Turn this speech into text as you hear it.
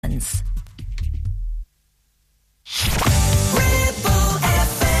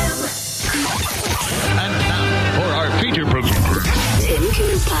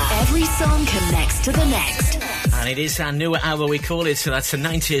song connects to the next. And it is our newer hour, we call it, so that's the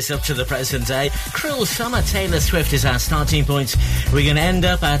 90s up to the present day. Cruel Summer, Taylor Swift is our starting point. We're going to end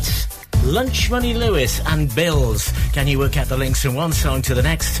up at Lunch Money Lewis and Bills. Can you work out the links from one song to the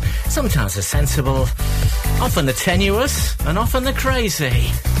next? Sometimes they're sensible, often they're tenuous, and often they're crazy.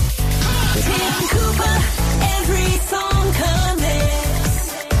 Tim Cooper, every song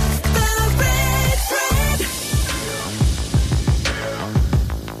connects. The red thread.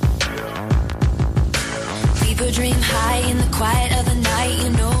 People dream high in the quiet of the night. You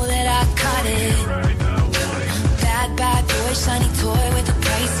know that I caught it. Bad, bad boy, shiny toy with a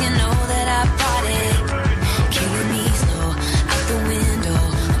price. You know that I bought it. Killing me slow, out the window.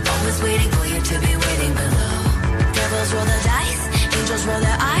 I'm always waiting for you to be waiting below. Devils roll the dice, angels roll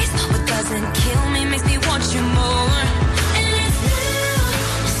their eyes. What doesn't kill me makes me want you more. And it's blue,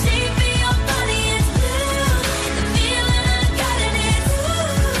 the shape of your body is blue. The feeling I got in it, it's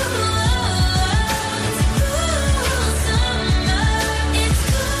cool summer. It's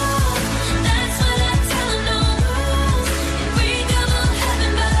cool, that's what I tell them, no rules. And we double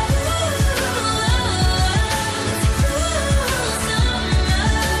heaven, but it's cool summer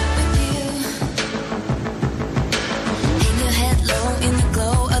with you. Hang your head low in the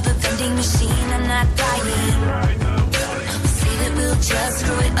glow of the vending machine. I'm not dying. Say that we'll just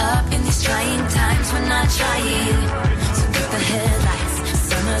screw it up in these trying times. We're not trying. So get the headlights.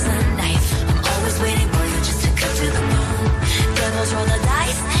 Summer's a knife. I'm always waiting for you just to cut to the moon. Devils roll the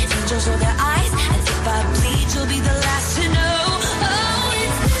dice. Angels roll their eyes. And if I bleed, you'll be the last to know. Oh,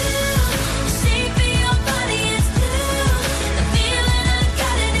 it's blue. The shape of your body is blue. The feeling I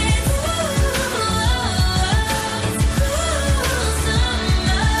got in it, it's cool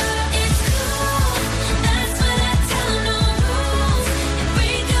summer. It's cool, that's what I tell them, no rules. And we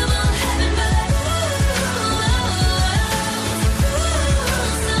double heaven, but it's cool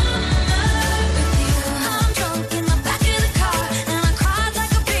summer with you. I'm drunk in the back of the car, and I cried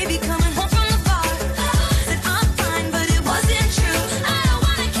like a baby coming home from the bar. Said I'm fine, but it wasn't true. I don't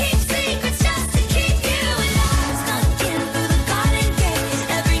wanna keep secrets just to keep you. And I snuck in through the garden gate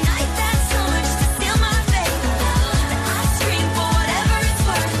every night that summer just to steal my faith. Then I scream for whatever it's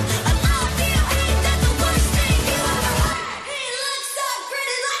worth. I love you, ain't that the worst thing you ever heard? He looks so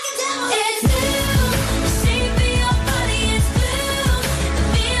pretty like a devil. It's blue, the shape of your body is blue. The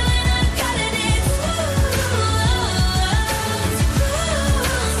feeling I got in it, it's cool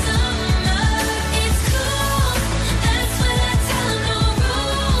summer. It's cool, that's what I tell them, no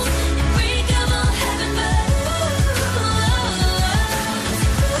rules. And we double heaven, but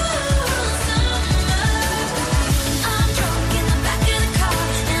it's cool summer. I'm drunk in the back of the car,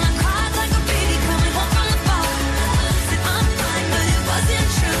 and I cried like a baby coming home from the bar. Said I'm fine, but it wasn't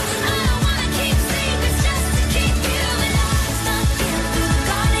true. I don't wanna keep secrets just to keep you. And I snuck in through the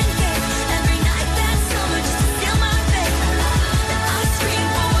garden gate every night that summer just to steal my faith. Then I scream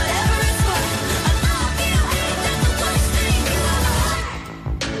for whatever it's worth. I love you, ain't that the worst thing you ever heard?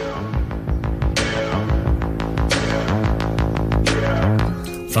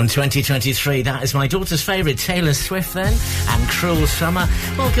 From 2023, that is my daughter's favourite, Taylor Swift then, and Cruel Summer.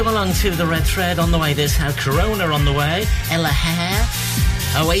 Welcome along to the Red Thread. On the way, there's how Corona on the way, Ella Hare,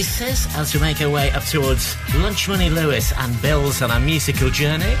 Oasis, as we make our way up towards Lunch Money Lewis and Bills on our musical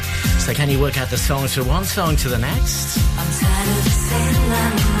journey. So can you work out the songs from one song to the next? I'm tired of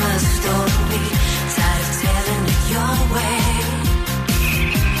telling my story, tired of telling it your way.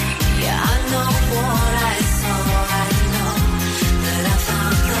 Yeah, I know what I saw, I know that I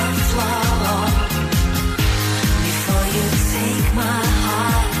found the flaw. Before you take my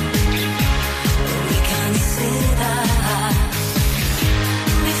heart, reconsider.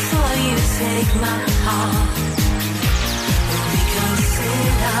 Before you take my heart,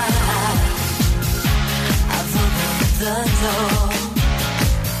 reconsider. I've opened the door.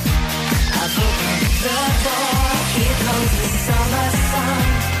 I've opened the door. Here comes the summer sun.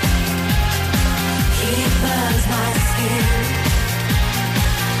 He burns my skin.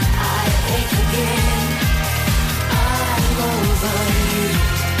 I ache again. I'm over you.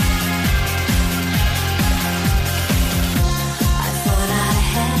 I thought I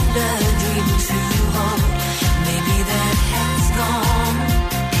had a dream to hold. Maybe that has gone.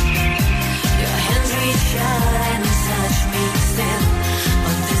 Your hands reach out and touch me still,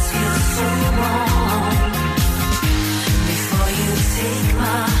 but this feels so wrong. Before you take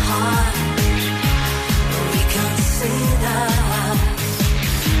my heart, reconsider.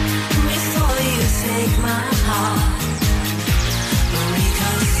 Before you take my heart,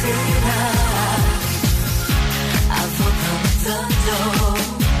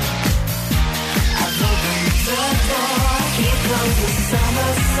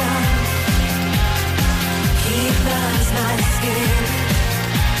 skin.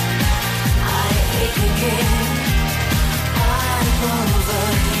 I ache again. I'm over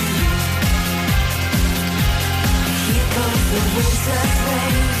you. Here comes the winter's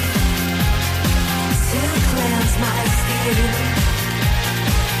rain to cleanse my skin.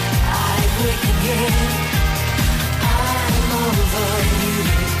 I wake again. I'm over you.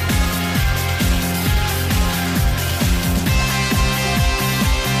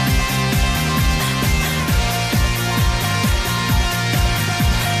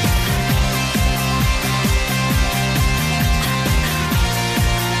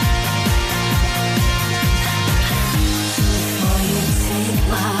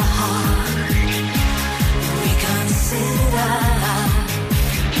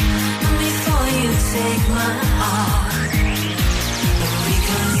 Take my heart,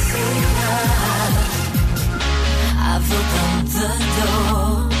 reconsider. I've opened the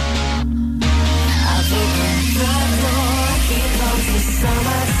door. I've opened the door. Here comes the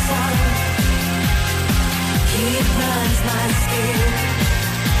summer sun. He burns my skin.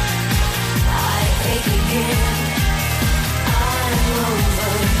 I ache again. I'm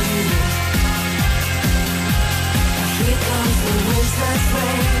over you. Here comes the winter's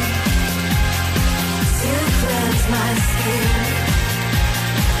rain to cleanse my skin.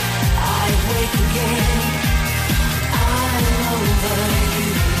 I wake again. I'm over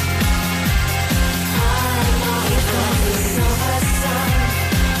you. I'm over the silver sun.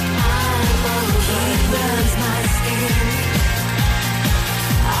 I'm over. He burns my skin.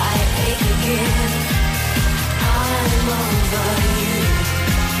 I ache again. I'm over you.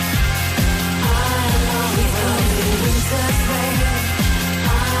 I'm over the winter's rain.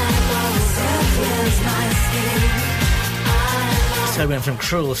 So we went from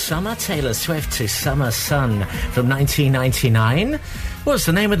Cruel Summer, Taylor Swift, to Summer Sun from 1999. What's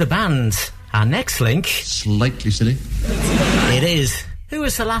the name of the band? Our next link. Slightly silly. It is. Who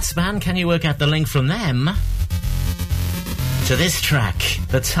was the last band? Can you work out the link from them to this track?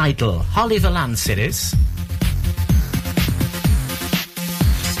 The title, Holly Valance it is.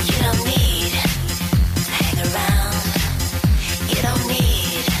 You don't need to hang around. You don't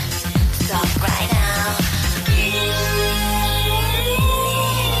need to stop right now.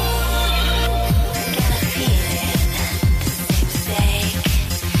 Got a feeling the same mistake.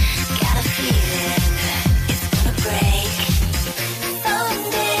 Got a feeling it's gonna break.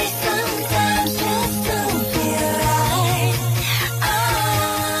 Someday, sometimes just don't feel right. Oh,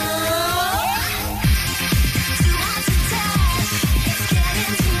 too hard to touch. It's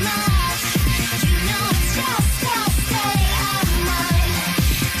getting too much. You know it's just I'll stay out of mind.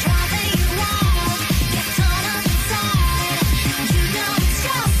 Driving you wild, get torn up inside. You know it's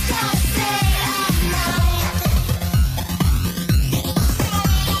just I'll stay out of mind.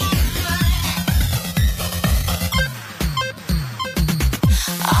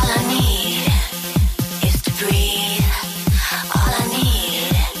 All I need is to breathe. All I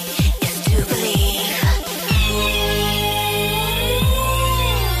need is to believe.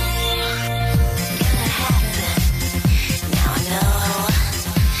 Gonna happen. Now I know.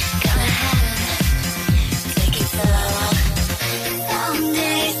 Gonna happen. Take it slow.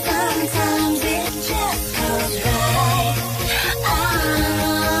 Someday, sometimes it just goes right. Oh,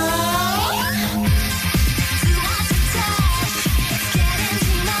 too hard to touch. It's getting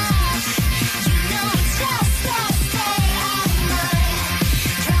too much. You know it's just I'll stay out of mind.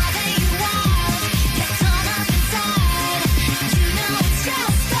 Driving you wild, get torn up inside. You know it's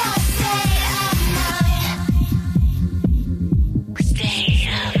just I'll stay out of mind. Stay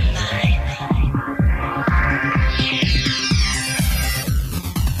out of mind.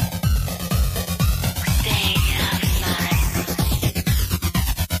 Stay out of mind.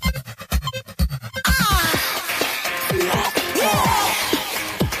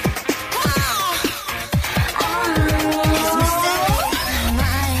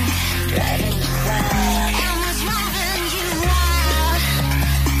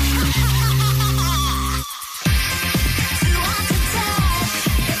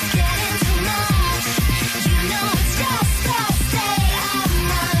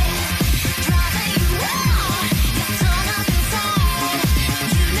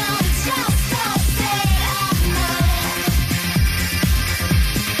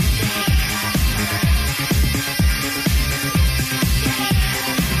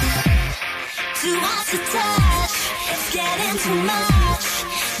 Too hard to touch, it's getting too much.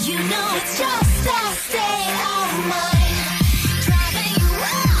 You know it's just I'll stay out of mind. Driving you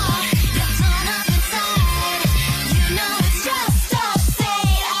wild, get torn up inside. You know it's just I'll stay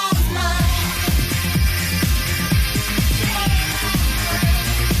out of mind.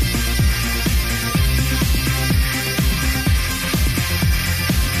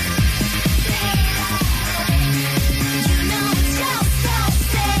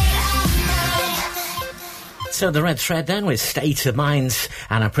 So the Red Thread then with State of Mind,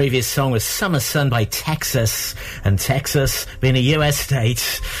 and our previous song was Summer Sun by Texas, and Texas being a US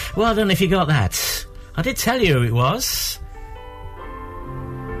state. Well done if you got that. I did tell you who it was.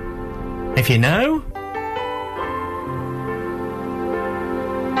 If you know...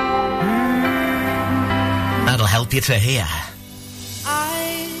 that'll help you to hear.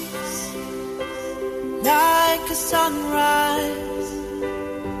 Eyes like a sunrise,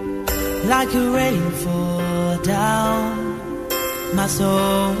 like a rainfall down my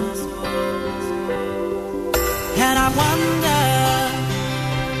soul. And I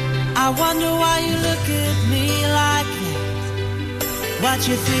wonder why you look at me like that. What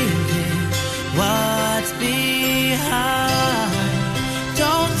you thinking, what's behind?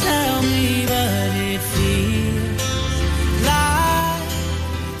 Don't tell me, but it feels like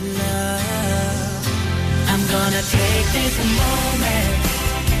love. I'm gonna take this moment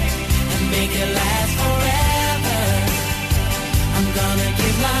and make it last forever. I'm gonna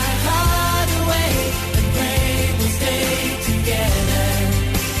give my heart away and pray we'll stay together.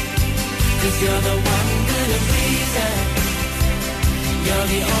 'Cause you're the one good reason. You're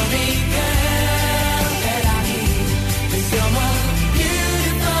the only girl that I need. 'Cause you're more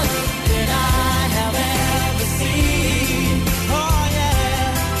beautiful than I have ever seen. Oh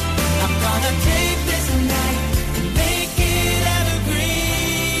yeah, I'm gonna take this night and make it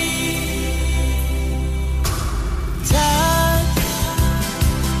evergreen. Touch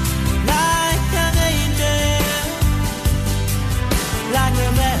like an angel, like a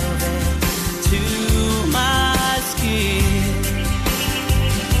velvet to my skin.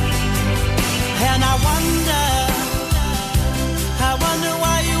 And I wonder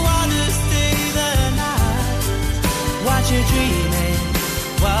why you wanna stay the night. What you're dreaming,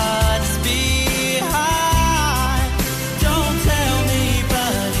 what's behind. Don't tell me,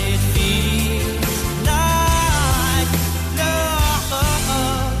 but it feels like love.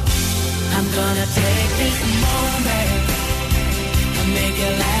 I'm gonna take this moment and make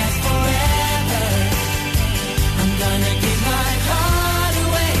it last forever. I'm gonna give my heart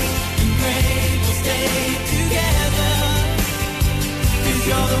away and pray we'll stay together. 'Cause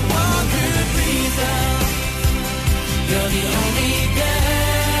you're the one good reason. You're the only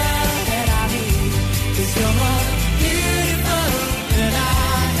girl that I need. 'Cause you're more beautiful than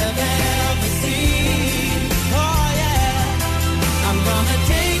I have ever seen. Oh yeah, I'm gonna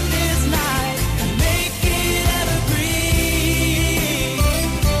take this night and make it evergreen.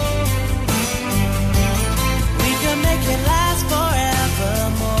 We can make it last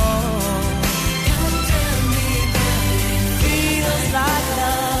forevermore. Don't tell me that it feels like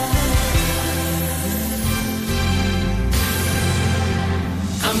love.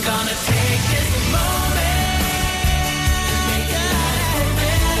 I'm gonna take this moment and make it last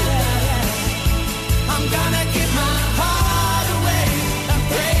forever. I'm gonna give my heart away and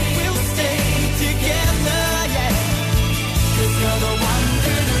pray we'll stay together, yeah. 'Cause you're the one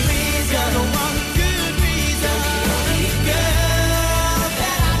good reason. You're the one good reason. You're the only girl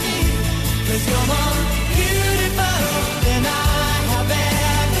that I need. 'Cause you're more beautiful than I have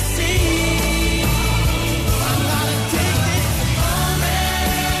ever seen. I'm gonna take this moment,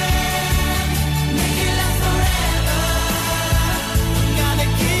 make it last forever. I'm gonna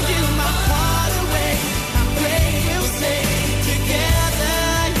give you my heart away. I pray we'll stay together,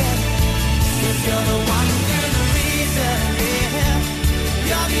 yeah. 'Cause you're the one good reason, yeah.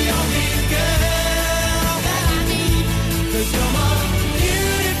 You're the only girl that I need. 'Cause you're more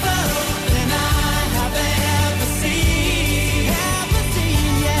beautiful than I have ever seen. Ever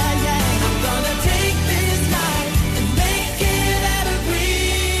seen, yeah, yeah. I'm gonna take this night and make it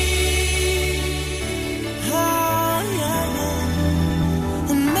evergreen. Oh, yeah,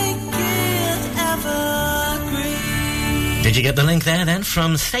 yeah. And make it evergreen. Did you get the link there then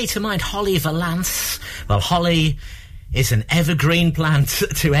from State of Mind, Holly Valance? Well, Holly is an evergreen plant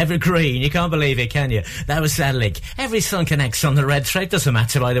to evergreen. You can't believe it, can you? That was that link. Every song connects on the Red Thread. Doesn't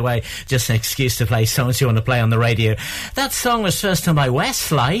matter, by the way. Just an excuse to play songs you want to play on the radio. That song was first done by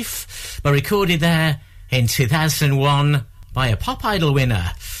Westlife, but recorded there in 2001 by a Pop Idol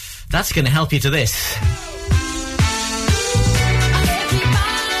winner. That's going to help you to this.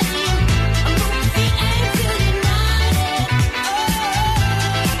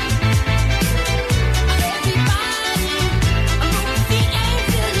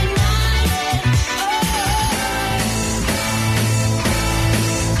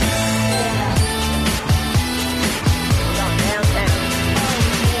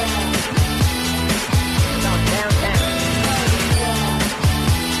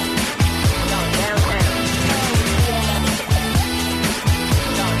 Downtown.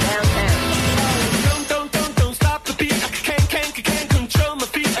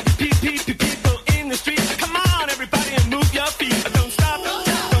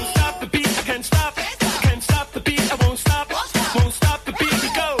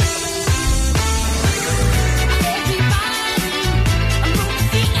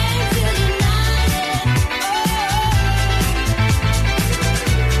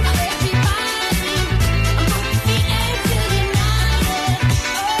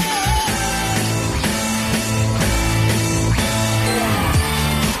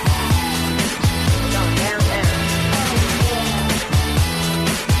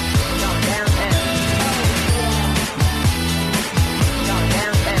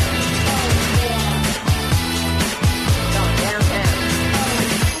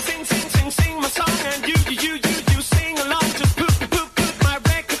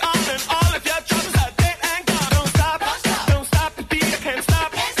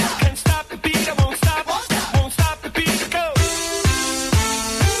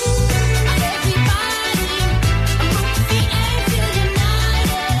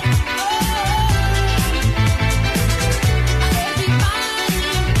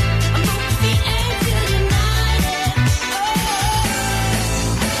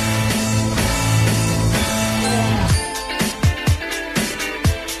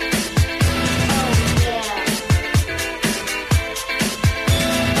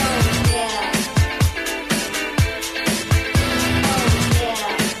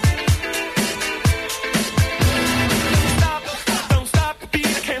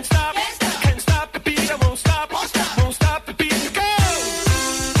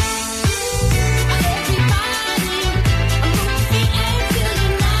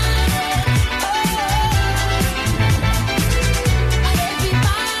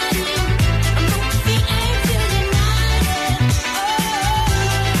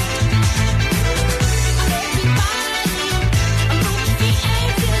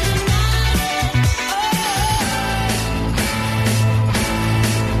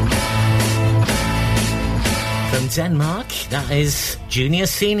 Denmark. That is Junior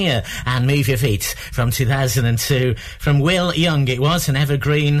Senior and Move Your Feet from 2002. From Will Young, it was an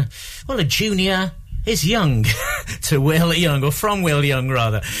evergreen. Well, a junior is young to Will Young, or from Will Young,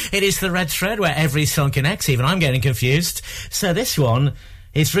 rather. It is the Red Thread where every song connects. Even I'm getting confused. So this one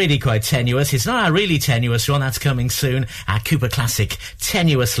is really quite tenuous. It's not a really tenuous one. That's coming soon. Our Cooper Classic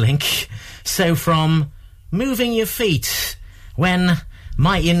Tenuous Link. So from Moving Your Feet, when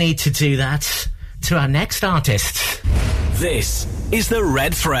might you need to do that, to our next artist. This is the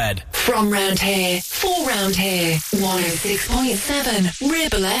Red Thread. From round here, for round here, 106.7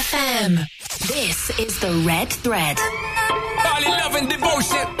 Ribble FM. This is the Red Thread. Call it love and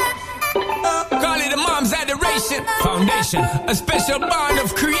devotion. Call it a mom's adoration. Foundation, a special bond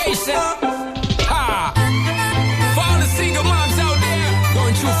of creation. Ha! For all the single moms out there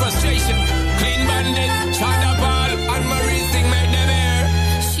going through frustration. Clean Bandit, China Ball, and Marie Sing make them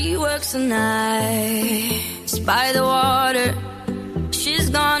air. She works the nights by the water. She's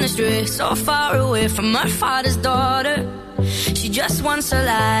gone astray, so far away from her father's daughter. She just wants a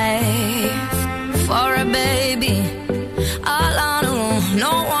life for a baby. All on her own,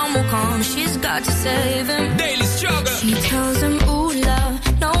 no one will come. She's got to save him. Daily struggle. She tells him, ooh,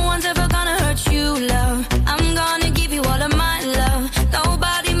 love, no one's ever gonna hurt you, love. I'm gonna give you all of my love.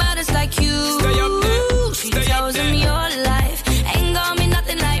 Nobody matters like you. Stay up there. She Stay tells up him there. your life ain't gonna be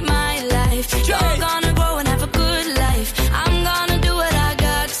nothing like my life. You're gonna grow and have a good life. I'm gonna do what I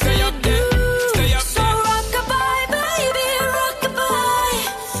got to Stay up there. do. Stay up So there. rock-a-bye, baby, rock-a-bye.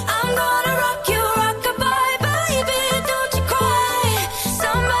 I'm gonna rock you, rock-a-bye, baby, don't you cry.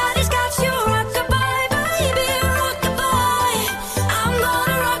 Somebody's got you, rock-a-bye, baby, rock-a-bye. I'm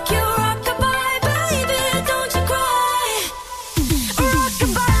gonna rock you, rock-a-bye, baby, don't you cry.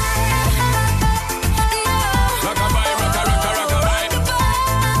 Rock-a-bye. Rockabye, rocka, rocka, rockabye.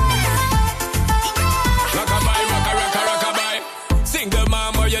 Rockabye, rocka, rocka, rockabye. Single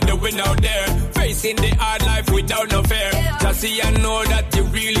mom, what you doing out there? Facing the hard life without no fear. Just see and know that you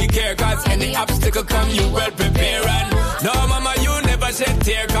really care. Cause any obstacle come, you well prepare. And no, mama, you never shed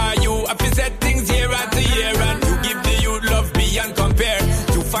tear. Cause you have to set things year after year. And you give the youth love beyond compare.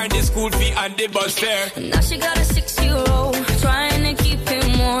 To find the school fee and the bus fare. Now she got a 6-year-old, trying to keep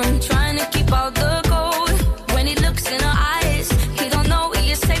him warm, trying to keep out the cold. When he looks in her eyes, he don't know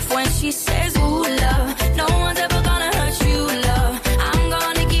he is safe when she says, ooh, love, no one's ever gonna hurt you, love. I'm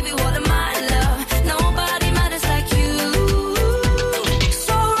gonna give you all of my love. Nobody matters like you.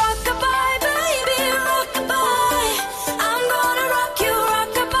 So rock-a-bye, baby, rock-a-bye. I'm gonna rock you,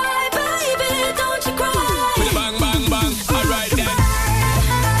 rock-a-bye, baby, don't you cry. With a bang, bang, bang. Alright then.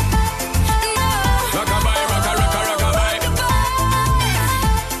 Rockabye, rocka, rocka, rockabye.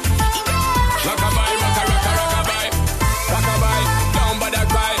 Rockabye, rocka, rocka, rockabye. Rockabye, down by the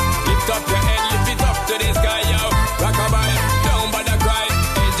cry. Lift up your head, lift it up to the sky, yo. Rockabye, down by the cry.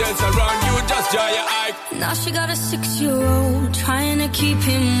 Angels around you, just dry your eye. Now she got a 6-year-old, trying to keep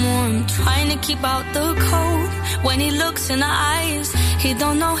him warm, trying to keep out the cold. When he looks in her eyes, he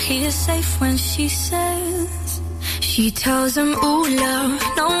don't know he is safe when she says. She tells him, ooh, love,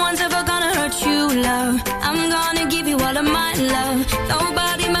 no one's ever gonna hurt you, love. I'm gonna give you all of my love.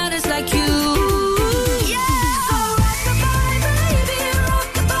 Nobody matters like you. Yeah. So rock-a-bye, baby,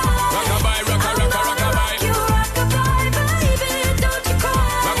 rock-a-bye. Rockabye, rocka, rocka, rockabye. You rock-a-bye, baby, don't you cry.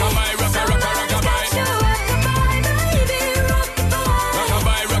 Rockabye, rocka, rocka, rockabye. You rock-a-bye, baby, rock-a-bye.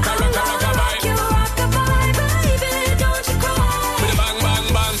 Rockabye, rocka, rocka, rockabye. You rock-a-bye, baby, don't you cry. With a bang, bang,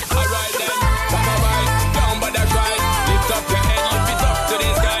 bang. Alright then. Rockabye, down by the cry. Lift up your head, lift it up to the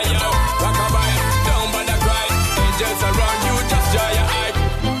sky, yo. Rockabye, down by the cry. Angels around you, just dry your eye.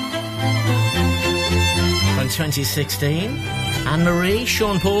 From 2016, Anne-Marie,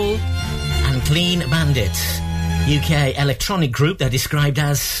 Sean Paul and Clean Bandit. UK electronic group they're described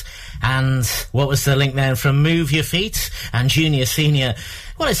as. And what was the link there from Move Your Feet and Junior Senior?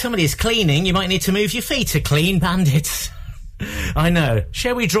 Well, if somebody is cleaning, you might need to move your feet to Clean Bandit. I know.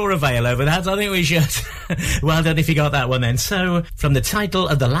 Shall we draw a veil over that? I think we should. Well done if you got that one then. So, from the title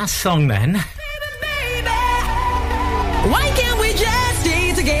of the last song then. Why can't we just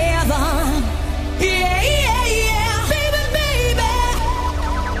stay together? Yeah, yeah, yeah. Baby, baby.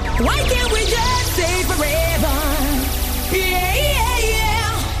 Why can't we just stay forever? Yeah, yeah,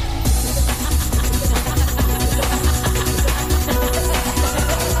 yeah.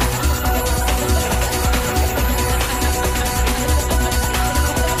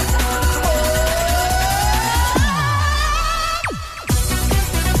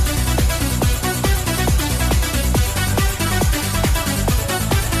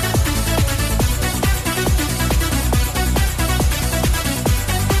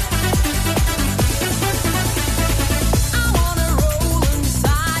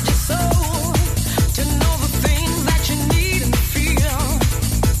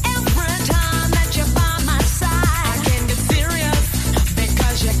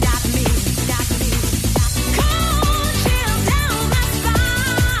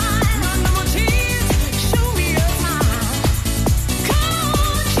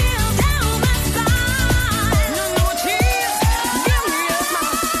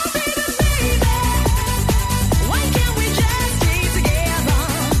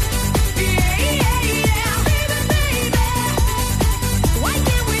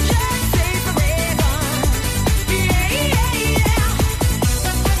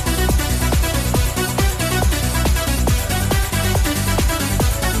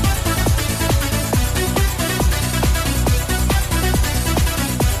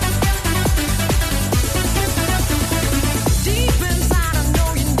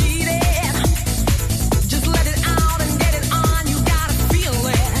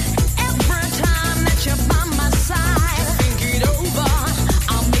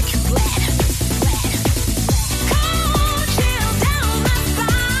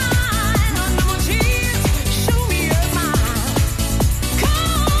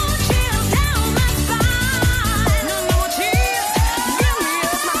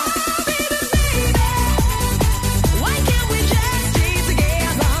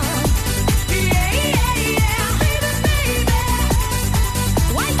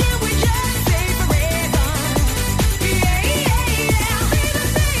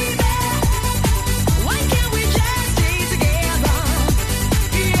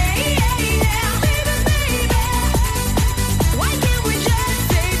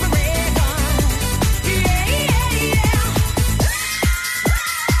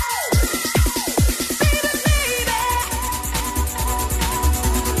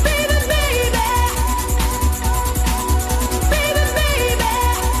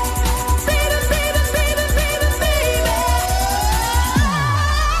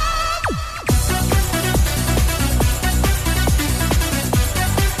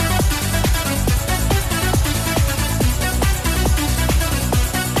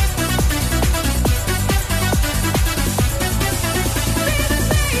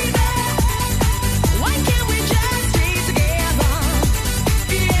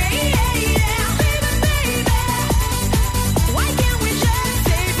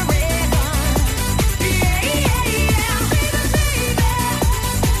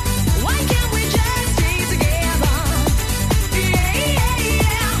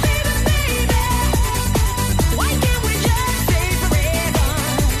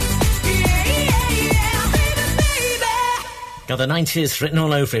 Got the 90s written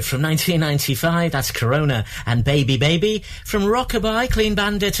all over it. From 1995, that's Corona and Baby Baby. From Rockabye, Clean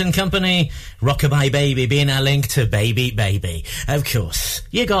Bandit and Company, Rockabye Baby being our link to Baby Baby. Of course,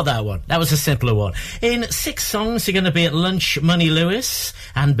 you got that one. That was a simpler one. In 6 songs, you're going to be at Lunch Money Lewis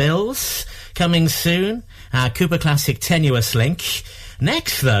and Bills. Coming soon, our Cooper Classic Tenuous Link.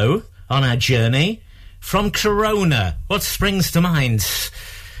 Next, though, on our journey, from Corona, what springs to mind?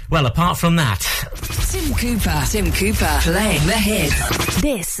 Well, apart from that... Tim Cooper, playing the hits.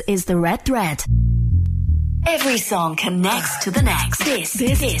 This is the Red Thread. Every song connects to the next. This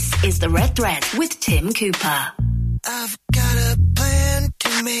is the Red Thread with Tim Cooper. I've got a plan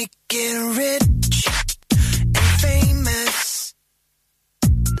to make it rich and famous.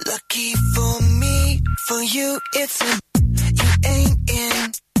 Lucky for me, for you, it's a you ain't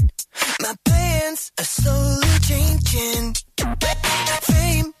in. My plans are slowly changing.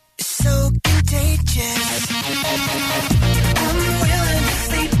 Fame is so contagious. I'm willing to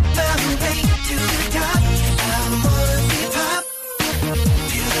sleep my way to the top. I wanna be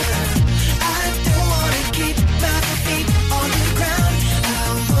popular. I don't wanna keep my feet on the ground. I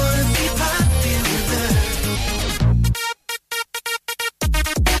wanna be popular.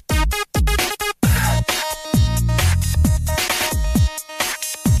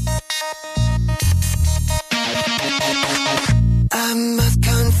 I must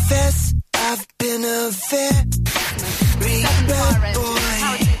confess, I've been a very bad boy.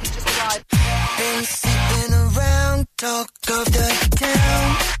 Been sitting around, talk of the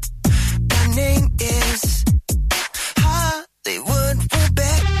town. My name is Hollywood will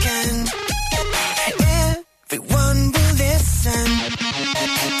beckon. Everyone will listen.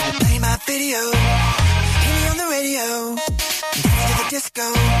 Play my video, hear me on the radio. Dance to the disco,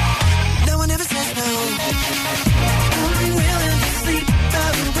 no one ever says no. I'm willing to sleep my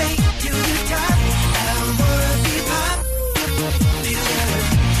way to the top. I wanna be popular.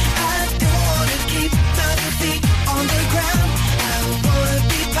 I don't wanna keep my feet on the ground. I wanna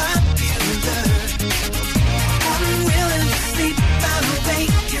be popular. I'm willing to sleep my way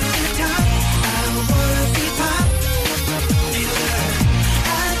to the top. I wanna be popular.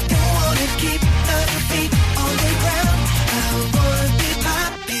 I don't wanna keep my feet on the ground. I wanna be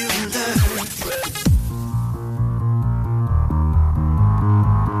popular.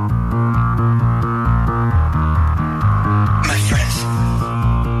 My friends are all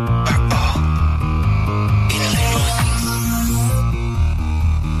in limousines. My friends are all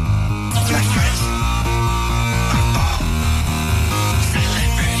celebrities.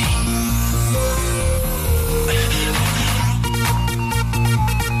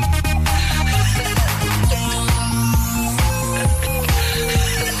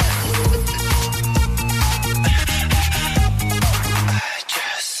 I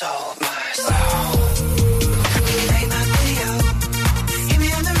just sold my soul. Play my video, hear me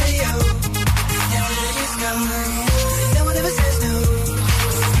on the radio. Never let this go. No one ever says no.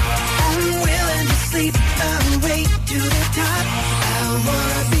 I'm willing to sleep my way to the top. I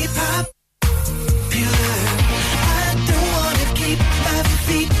wanna be popular. I don't wanna keep my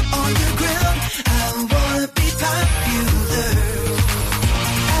feet on the ground. I wanna be popular.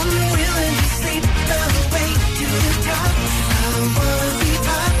 I'm willing to sleep my way to the top. I wanna be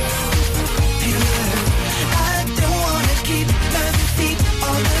popular. I don't wanna keep my feet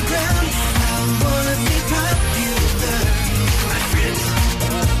on the ground. I wanna be popular. My friends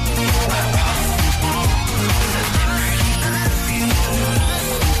are all celebrities. My friends are all in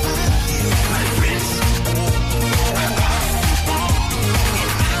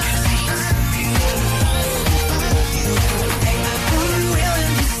magazines. I'm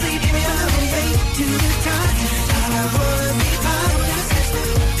willing to sleep my way to the top. I wanna be popular.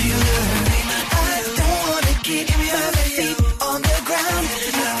 I don't wanna keep my feet on the ground.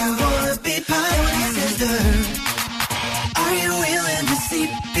 I wanna be popular. Are you willing to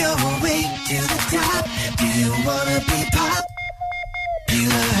sleep your way to the top? Do you wanna be popular?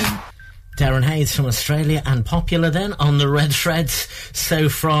 Darren Hayes from Australia and Popular then on the Red Threads. So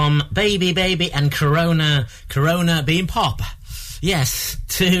from Baby Baby and Corona being pop. Yes,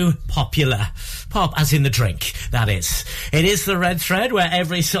 to Popular. Pop as in the drink, that is. It is the Red Thread where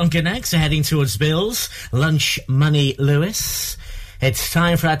every song connects. We're heading towards Bills, Lunch Money Lewis. It's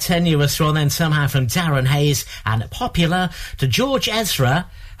time for our tenuous one then somehow from Darren Hayes and Popular to George Ezra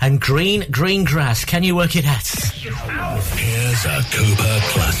and Green Grass. Can you work it out? Here's a Cooper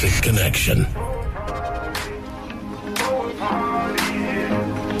Classic Connection.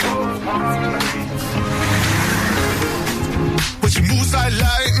 But she moves like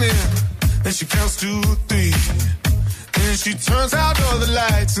lightning, and she counts to 3. And she turns out all the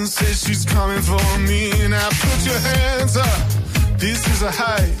lights and says she's coming for me. Now put your hands up this is a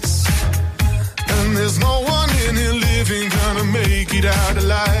heist. And there's no one in here living gonna make it out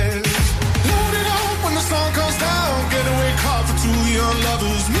alive. Load it up when the sun comes down. Getaway car for two young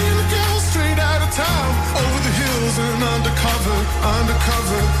lovers. Me and the girl straight out of town. Over the hills and undercover,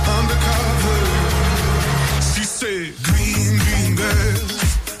 undercover, undercover. She said, green, green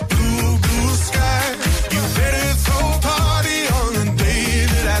grass, blue, blue sky. You better throw a party on the day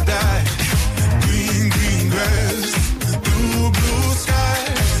that I die. Green, green grass, blue, blue sky.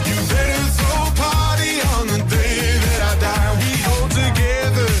 You better throw a party on the day that I die. We go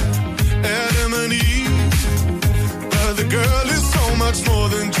together, Adam and Eve. But the girl is so much more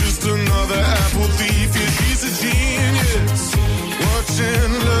than just another apple thief. Yeah, she's a genius. Watch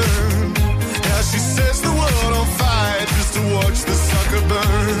and learn. How she sets the world on fire just to watch the sucker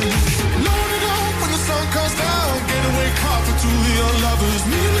burn. Load it up when the sun comes down. Getaway car for two young lovers.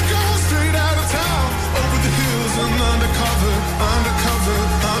 Me and the girl straight out of town. Over the hills and undercover, undercover,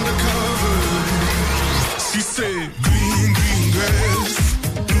 undercover. She said, green, green grass,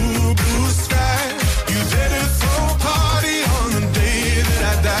 blue, blue sky. You better throw a party on the day that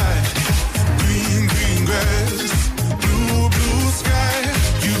I die. Green, green grass, blue, blue sky.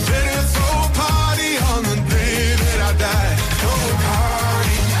 You better throw a party on the day that I die. Throw a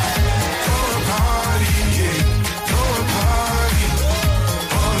party, yeah. Throw a party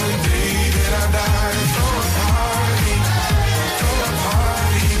on the day that I die. Throw a party,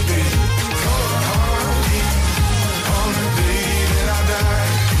 baby. Throw a party on the day that I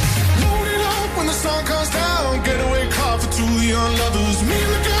die. Load it up when the sun comes down. Getaway car for two young lovers. Me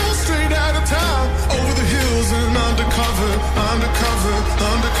and the girl straight out of town. Over the hills and undercover, undercover,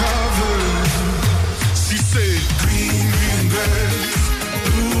 undercover. She said, green, green grass,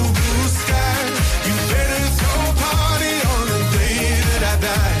 blue, blue sky. You better throw a party on the day that I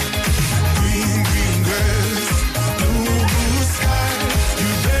die. Green, green grass, blue, blue sky. You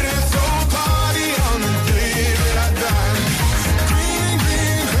better throw a party on the day that I die. Green,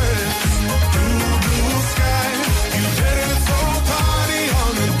 green grass, blue, blue sky. You better throw a party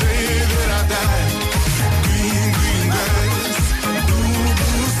on the day that I die. Green, green grass, blue,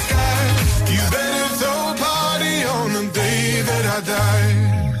 blue sky. You better throw a party on the day that I die.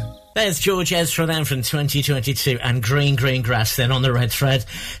 There's George Ezra then from 2022 and Green Green Grass then on the red thread.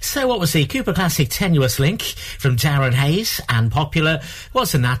 So what was the Cooper Classic Tenuous Link from Darren Hayes, and Popular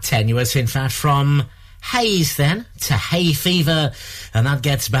wasn't that tenuous, in fact, from Haze then to Hay Fever, and that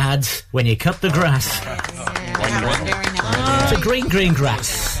gets bad when you cut the grass. To Green Green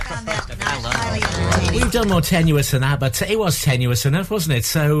Grass. We've done more tenuous than that, but it was tenuous enough, wasn't it?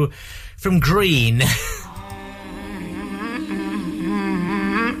 So from Green...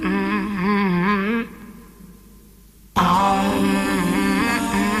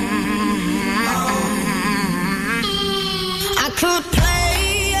 I could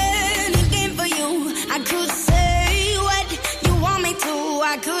play any game for you. I could say what you want me to.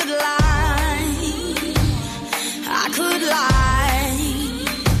 I could lie. I could lie.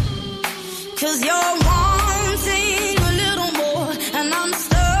 'Cause you're wanting a little more, and I'm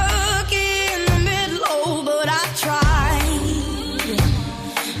stuck in the middle. Oh, but I tried.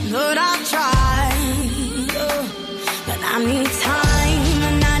 But I tried. Oh, but I need time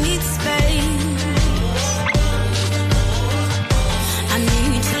and I need space. I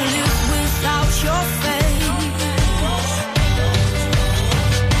need to live without your face.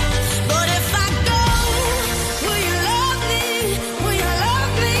 But if I go, will you love me? Will you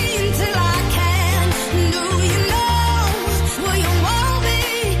love me until I can? Do you know? Will you want me?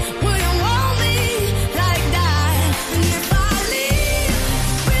 Will you want me like that? And if I leave,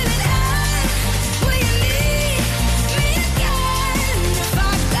 will it end? Will you need me again?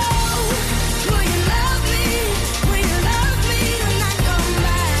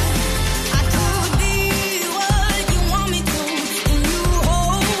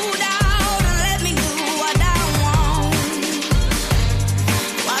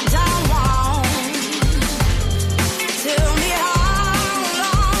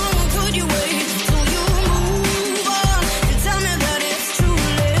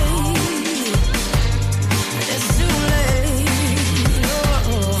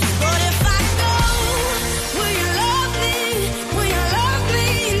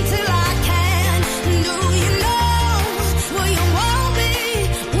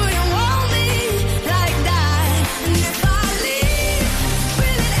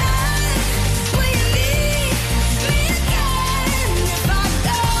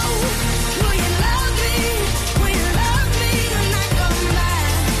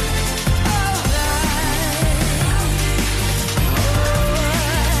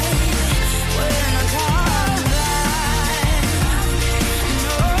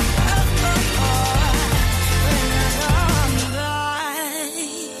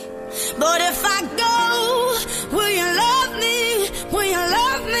 But if I go, will you love me? Will you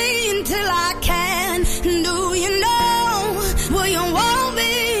love me until I can? Do you know? Will you want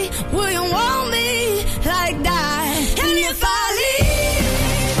me? Will you want me like that? And if I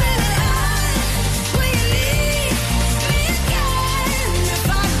leave, will you leave me again? If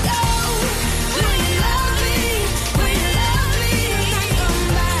I go, will you love me? Will you love me and come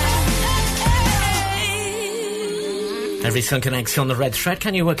back? Every song connects on the red thread.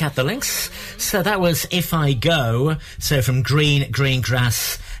 Can you work out the links? So that was If I Go. So from Green, Green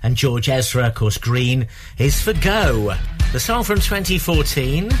Grass and George Ezra, of course, Green is for Go. The song from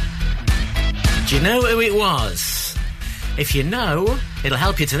 2014. Do you know who it was? If you know, it'll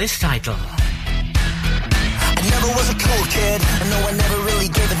help you to this title. I never was a cool kid. I know I never really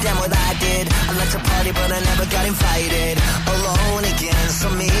gave a damn what I did. I liked to party, but I never got invited. Alone again, so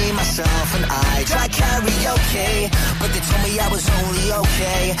me, myself, and I tried karaoke, but they told me I was only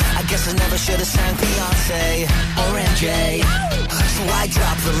okay. I guess I never should have sang Beyonce or MJ. So I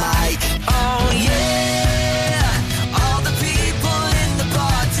dropped the mic. Oh yeah, all the people in the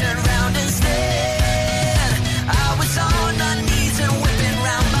bar turned around and stared. I was on my knees and whipping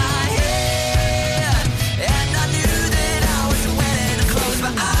round my head, and I knew that I was winning. I closed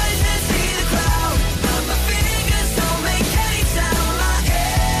my eyes and see the crowd, but my fingers don't make any sound. My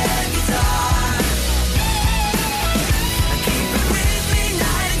air guitar, I keep it with me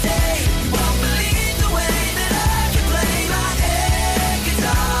night and day. Won't believe the way that I can play my air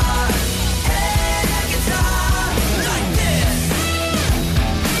guitar like this.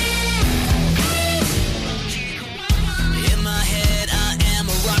 In my head, I am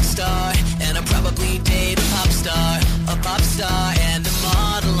a rock star, and I probably date a pop star, and a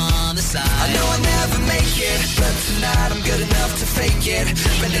model on the side. I know I'll never make it, but tonight I'm good enough to fake it.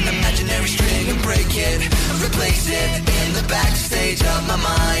 Bend an imaginary string and break it, replace it in the backstage of my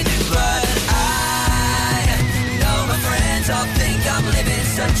mind. But I know my friends all think I'm living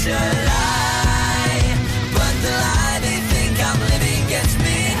such a lie, but the lie they think I'm living gets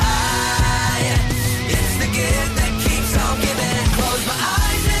me high. It's the gift that keeps on giving. Close my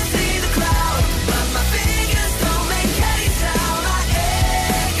eyes and see the crowd, but my fingers don't make any sound. My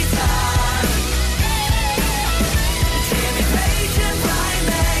air guitar, Jimmy Page and Brian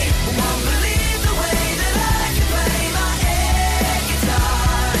May won't believe the way that I can play my air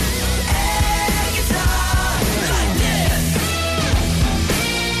guitar like this.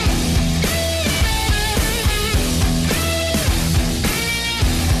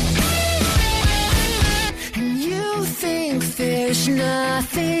 And you think there's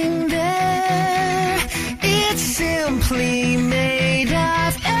nothing there, it's simply made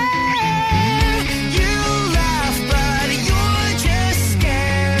of air. You laugh, but you're just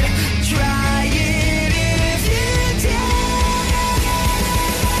scared. Try it if you dare.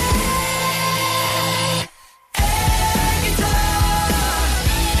 Air guitar,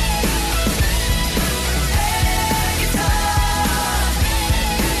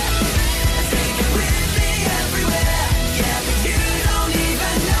 take it with me everywhere. Yeah, but you don't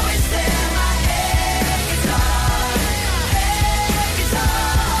even know it's there. My air guitar.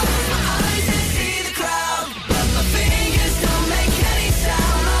 My eyes and see the crowd, but my fingers don't make any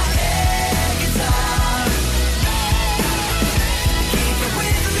sound. My air guitar, keep it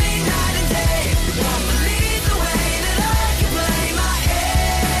with me night and day. Won't believe the way that I can play my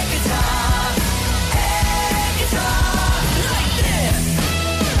air guitar like this.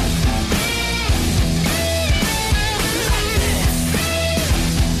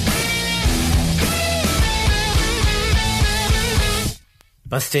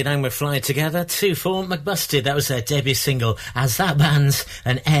 Busted and We're Flying Together, 2 for McBusted. That was their debut single as that band's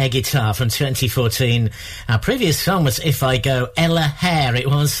An Air Guitar from 2014. Our previous song was If I Go, Ella Hare. It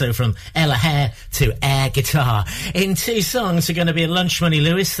was, so from Ella Hare to Air Guitar. In 2 songs are going to be Lunch Money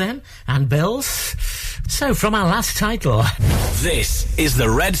Lewis then, and Bills. So from our last title. This is The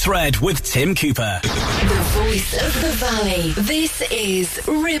Red Thread with Tim Cooper. The voice of the valley. This is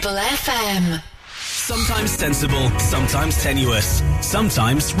Ribble FM. Sometimes sensible, sometimes tenuous,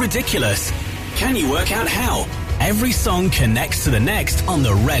 sometimes ridiculous. Can you work out how? Every song connects to the next on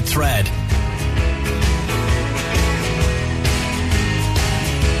The Red Thread.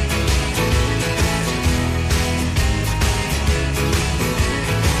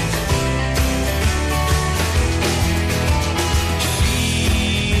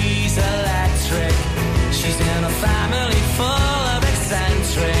 She's electric. She's in a family full of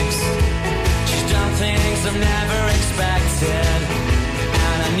eccentrics. She's done things I've never expected,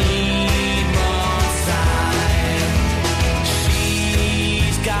 and I need more time.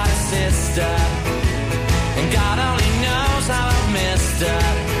 She's got a sister, and God only knows how I've missed her.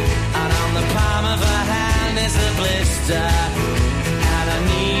 And older, and I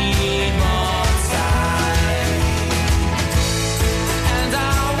need more time. And I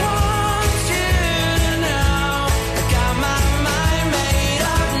want you to know I got my mind made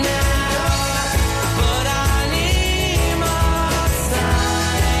up now, but I need more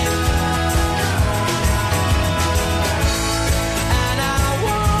time. And I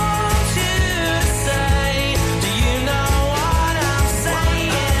want you to say, do you know what I'm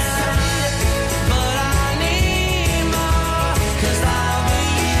saying? But I need more, 'cause I'll be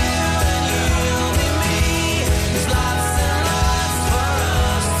you and you'll be me. There's lots and lots for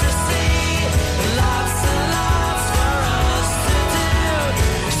us to see, lots and lots for us to do.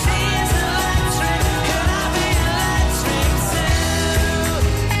 She's electric, can I be electric too?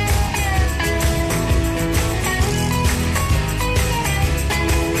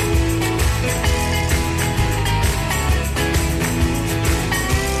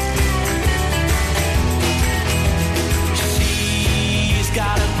 She's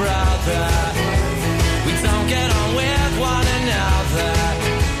got a brother, we don't get on with one another,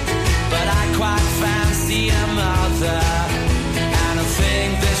 but I quite fancy a mother, and I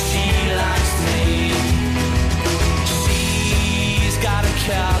think that she likes me. She's got a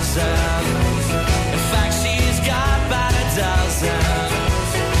cousin, in fact she's got about a dozen.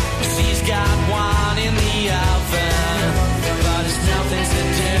 She's got one in the oven, but it's nothing to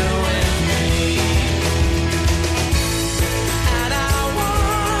do with me. And I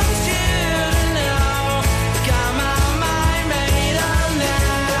want you to know I got my mind made up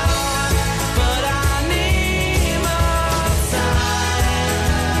now, but I need more time.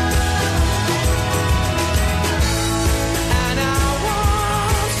 And I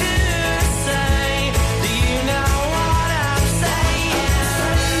want you to say, do you know what I'm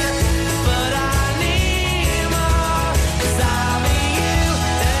saying? But I need more, 'cause I'll be you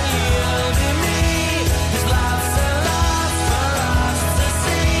and you'll be me. There's lots and lots for us to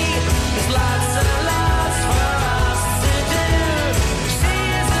see, there's lots and lots for us to do. She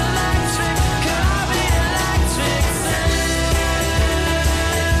is electric, can I be electric too?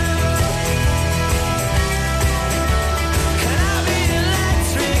 Can I be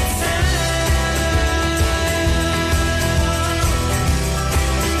electric too?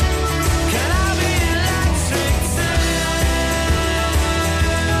 Can I be electric too?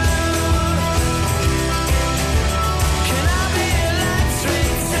 Can I be electric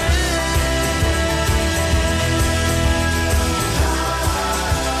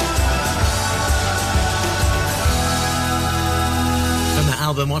From the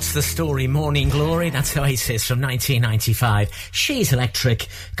album What's the Story, Morning Glory, that's Oasis from 1995. She's Electric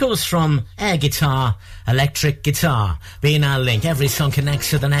goes from air guitar, electric guitar, being our link. Every song connects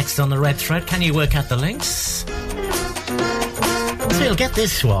to the next on the red thread. Can you work out the links? So you'll get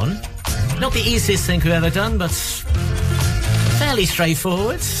this one. Not the easiest thing we've ever done, but fairly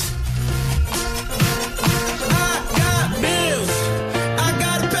straightforward. bills I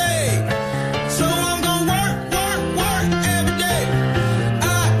gotta pay, so I'm gonna work every day.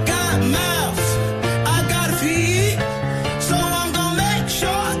 I got mouths I gotta feed, so I'm gonna make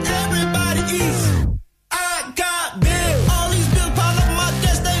sure everybody eats. I got bills, all these bills pile up on my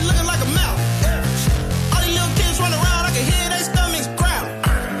desk, they looking like a mouth. All these little kids run around, I can hear their stomachs growl.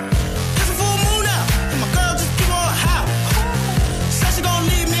 It's a full moon out, and my girl just keep on house. Said she gonna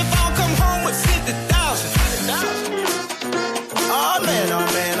leave me if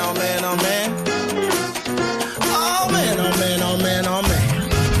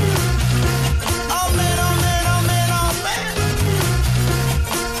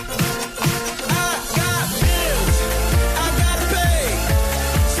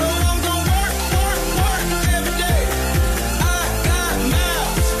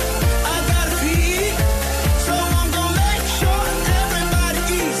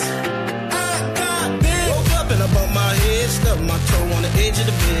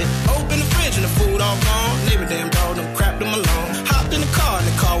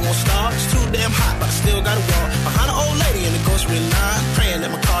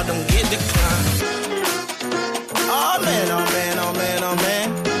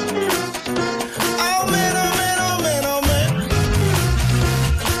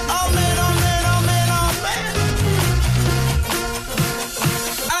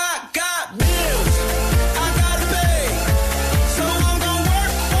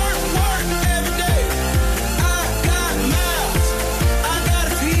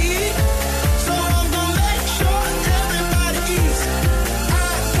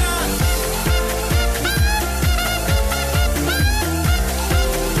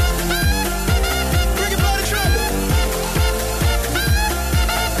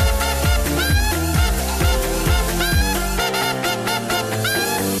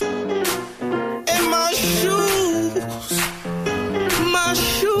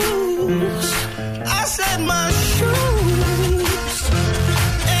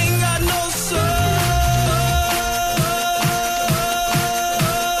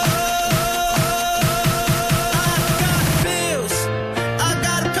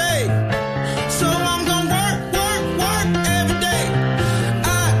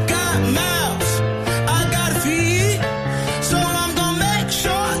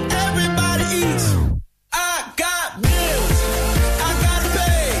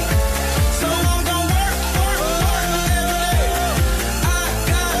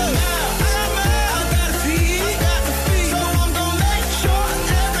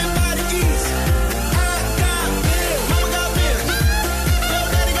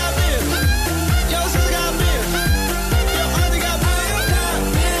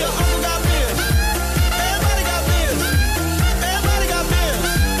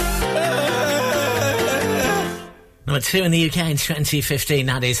 2 in the UK in 2015.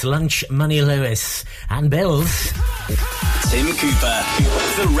 That is Lunch Money Lewis and Bills. Tim Cooper,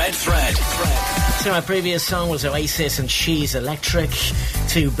 The Red Thread. So my previous song was Oasis and She's Electric.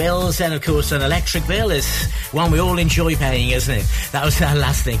 2 bills, and of course an electric bill is one we all enjoy paying, isn't it? That was our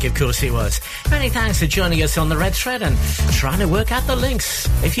last thing, of course it was. Many thanks for joining us on The Red Thread and trying to work out the links,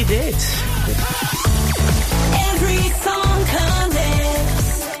 if you did. Every song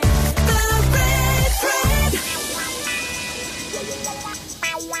connects. The Red Thread.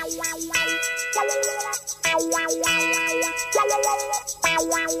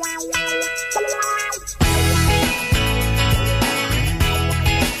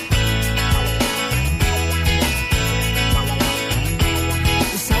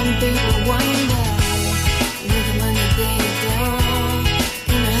 Some people wonder with the money they adore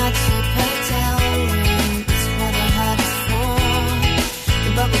in a hot-ship hotel room. It's what a heart is for.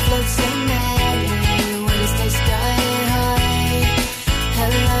 The bubble floats so merrily when it stays sky high.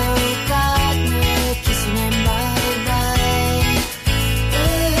 Hello, partner, kissing and bye-bye.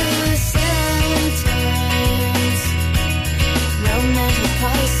 Sometimes romantic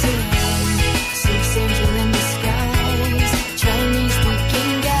Piscean, six angel in disguise, Chinese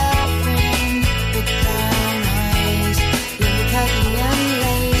speaking girlfriend with brown eyes, lovely young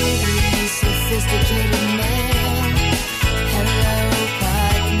lady, sophisticated man. Hello,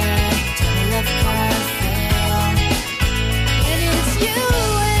 partner, tell me love can't fail. And it's you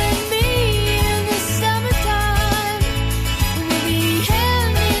and me in the summertime. We'll be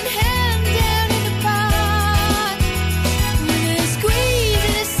hand in hand down in the park. With a squeeze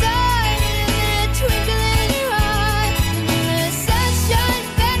and a sigh and a twinkle in your eye. And the sunshine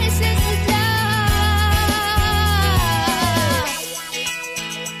vanishes the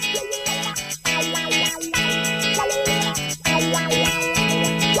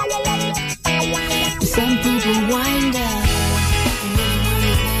Some people wind up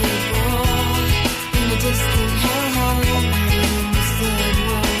in a distant hellhole in the Third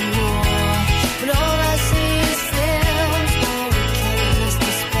World War. But all I see is films where we careless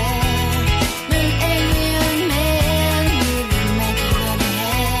despair. An alien man with immaculate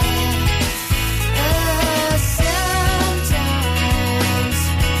hair. Sometimes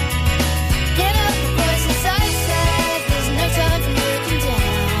get up, the voice inside said there's no time for looking down.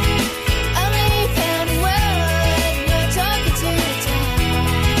 Only found a word, you're talking to the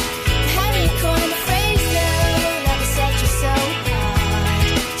town. How do you coin the phrase though, that will set you so hard?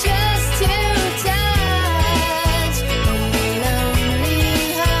 Just to touch a lonely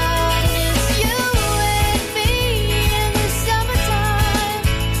heart. It's you and me in the summertime.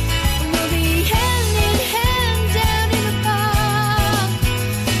 We'll be hand in hand down in the park.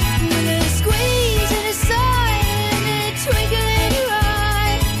 With a squeeze and a sigh and a twinkle in your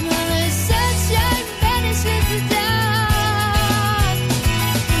eye. While the sunshine vanishes the dark.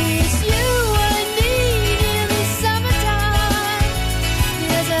 It's you I need in the summertime.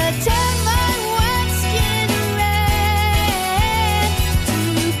 As I turn my white skin red. To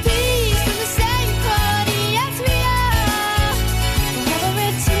peace from the same party as we are. Never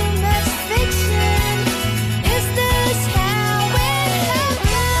read too much fiction. Is this how it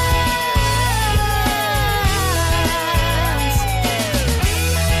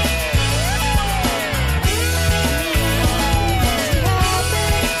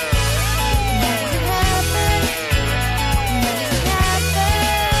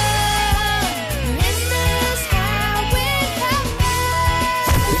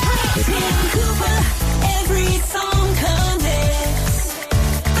Tim Cooper, every song connects.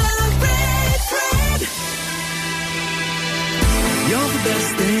 The Red Thread. You're the best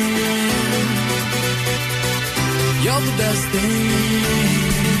thing. You're the best thing.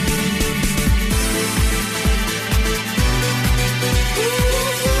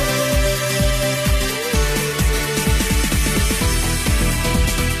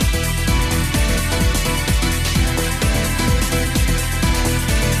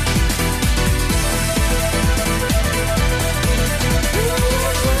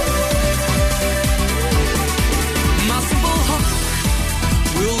 My simple heart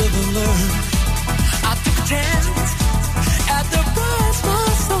will live and learn. I took a chance at the price.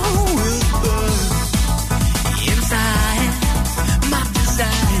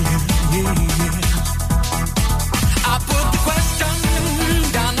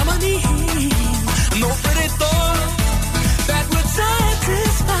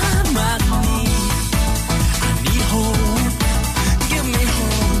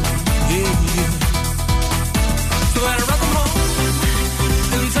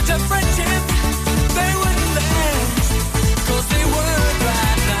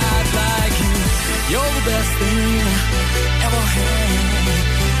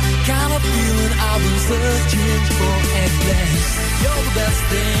 the best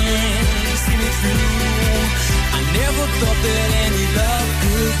thing, see me through. I never thought that any love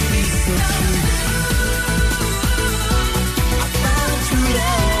could be so true. I found true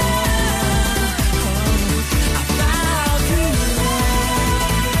love. I found true love.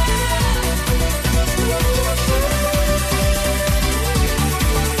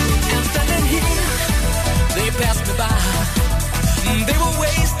 I'm standing here, they passed me by. They were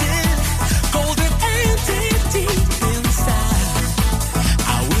wasted, golden and deep inside.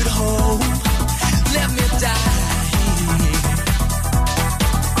 I would hope, let me die.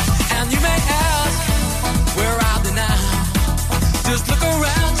 And you may ask, where are they now? Just look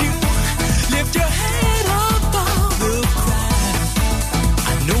around you, lift your head above the crowd.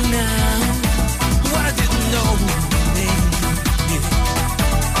 I know now what I didn't know.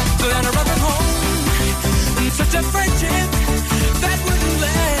 So then I run home, such a friendship that wouldn't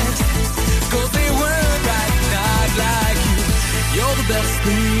last, 'cause they weren't right, not like you. You're the best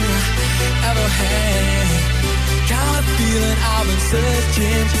thing I ever had, kind of feeling I've been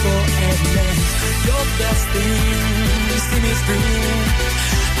searching for at last. You're the best thing, see me through.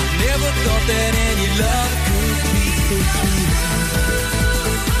 I never thought that any love could be so true.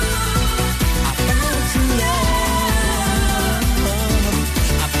 I found true love.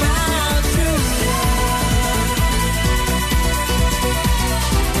 I found true love.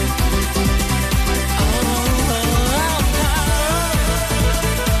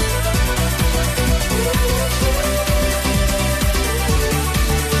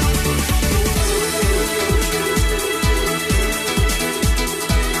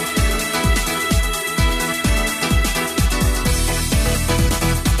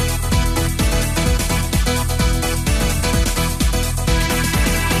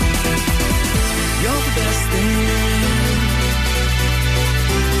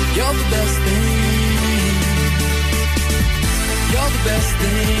 You're the best thing. You're the best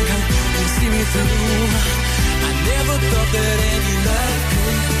thing. You see me through. I never thought that any love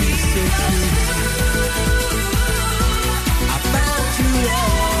could be so true. I found true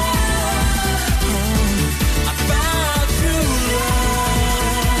love. I found true love.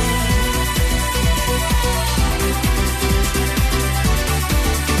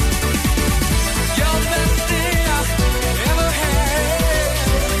 You're the best thing I've ever had.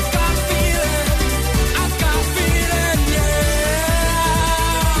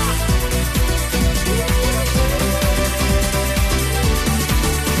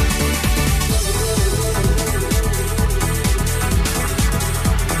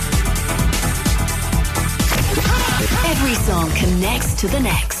 Every song connects to the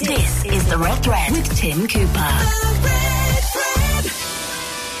next. This is the Red Thread with Tim Cooper.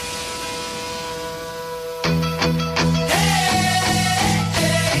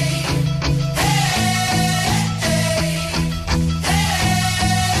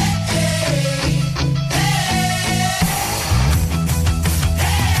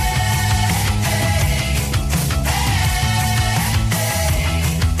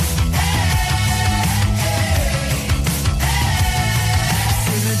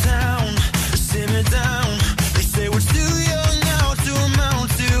 Simmer down. They say we're too young now to amount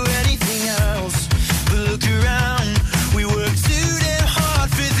to anything else. But look around, we work too damn hard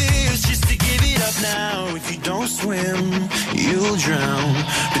for this just to give it up now. If you don't swim, you'll drown.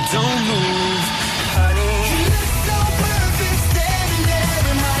 But don't move, honey. You look so perfect standing there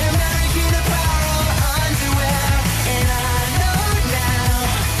in my American Apparel underwear. And I know now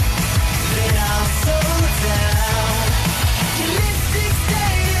that I'm so down. Your lipstick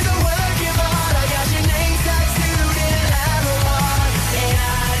stain is a work of art. I got your name tattooed in an arrow heart. And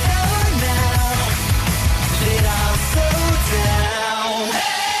I know now that I'm so down.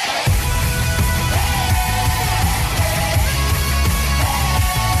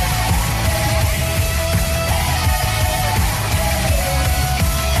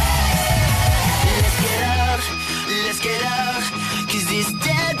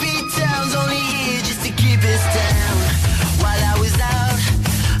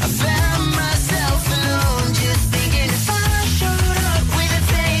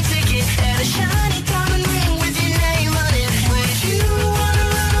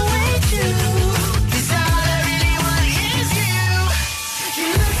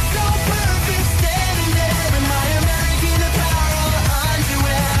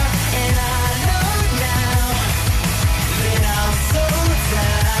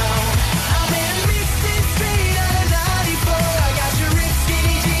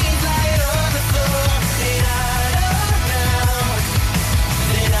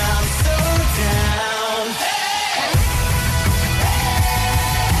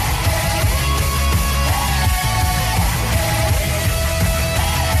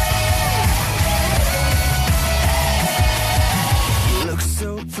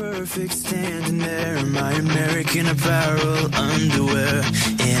 in apparel, underwear.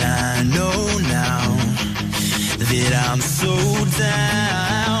 And I know now that I'm so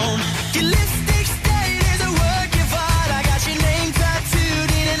down. Your lipstick stain is a work of art. I got your name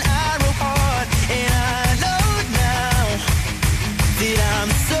tattooed in an arrow heart. And I know now that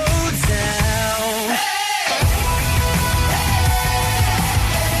I'm so down.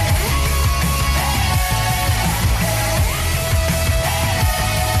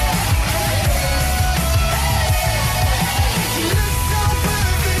 You look so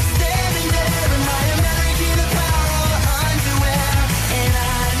perfect standing there in my American Apparel underwear. And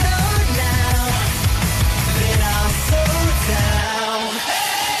I know now that I'm so down.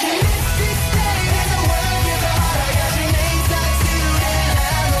 Your lipstick stain is a work of art. I got your name tattooed in an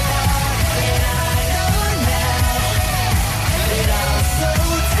arrow heart. And I know now that I'm so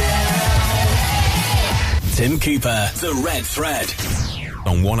down. Tim Cooper, The Red Thread.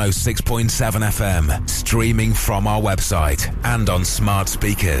 On 106.7 FM, streaming from our website and on smart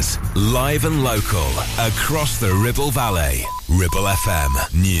speakers, live and local, across the Ribble Valley. Ribble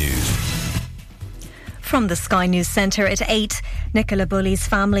FM News. From the Sky News Centre at 8, Nicola Bulley's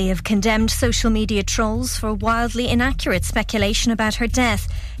family have condemned social media trolls for wildly inaccurate speculation about her death.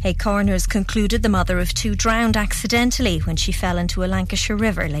 A coroner's concluded the mother of two drowned accidentally when she fell into a Lancashire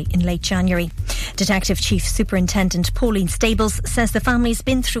river in late January. Detective Chief Superintendent Pauline Stables says the family's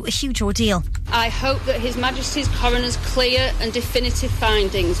been through a huge ordeal. I hope that His Majesty's coroner's clear and definitive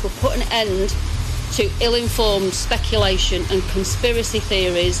findings will put an end to ill-informed speculation and conspiracy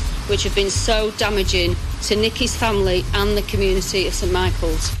theories which have been so damaging to Nicky's family and the community of St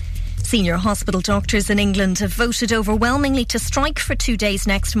Michael's. Senior hospital doctors in England have voted overwhelmingly to strike for 2 days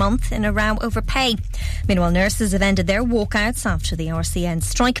next month in a row over pay. Meanwhile, nurses have ended their walkouts after the RCN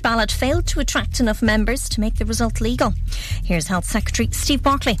strike ballot failed to attract enough members to make the result legal. Here's Health Secretary Steve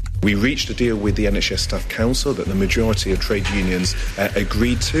Barclay. We reached a deal with the NHS Staff Council that the majority of trade unions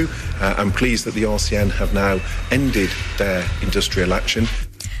agreed to. I'm pleased that the RCN have now ended their industrial action.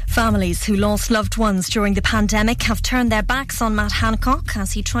 Families who lost loved ones during the pandemic have turned their backs on Matt Hancock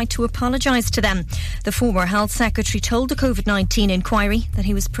as he tried to apologise to them. The former Health Secretary told the COVID-19 inquiry that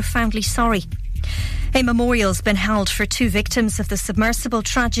he was profoundly sorry. A memorial's been held for two victims of the submersible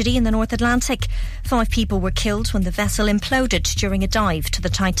tragedy in the North Atlantic. 5 people were killed when the vessel imploded during a dive to the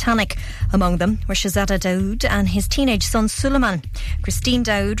Titanic. Among them were Shahzada Daoud and his teenage son Suleiman. Christine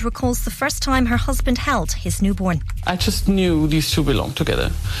Daoud recalls the first time her husband held his newborn. I just knew these two belonged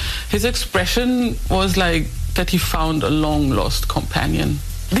together. His expression was like that he found a long-lost companion.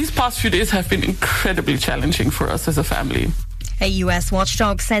 These past few days have been incredibly challenging for us as a family. A US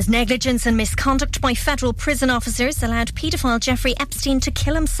watchdog says negligence and misconduct by federal prison officers allowed paedophile Jeffrey Epstein to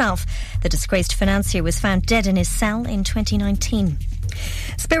kill himself. The disgraced financier was found dead in his cell in 2019.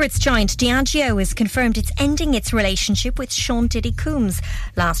 Spirits giant Diageo has confirmed it's ending its relationship with Sean Diddy Combs.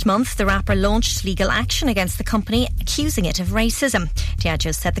 Last month, the rapper launched legal action against the company, accusing it of racism.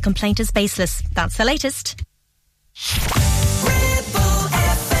 Diageo said the complaint is baseless. That's the latest.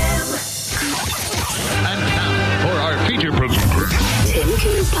 Feature program. Tim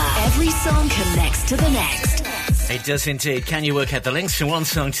Cooper. Every song connects to the next. It does indeed. Can you work out the links from one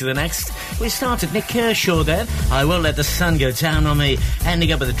song to the next? We started Nick Kershaw then. I Won't Let the Sun Go Down on Me.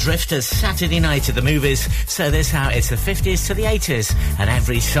 Ending up with the Drifters Saturday Night at the Movies. So this how it's the 50s to the 80s. And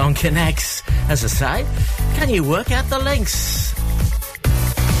every song connects. As I say, can you work out the links?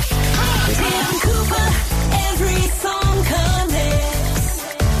 Tim Cooper, every song connects.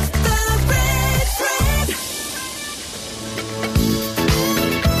 The Red Thread.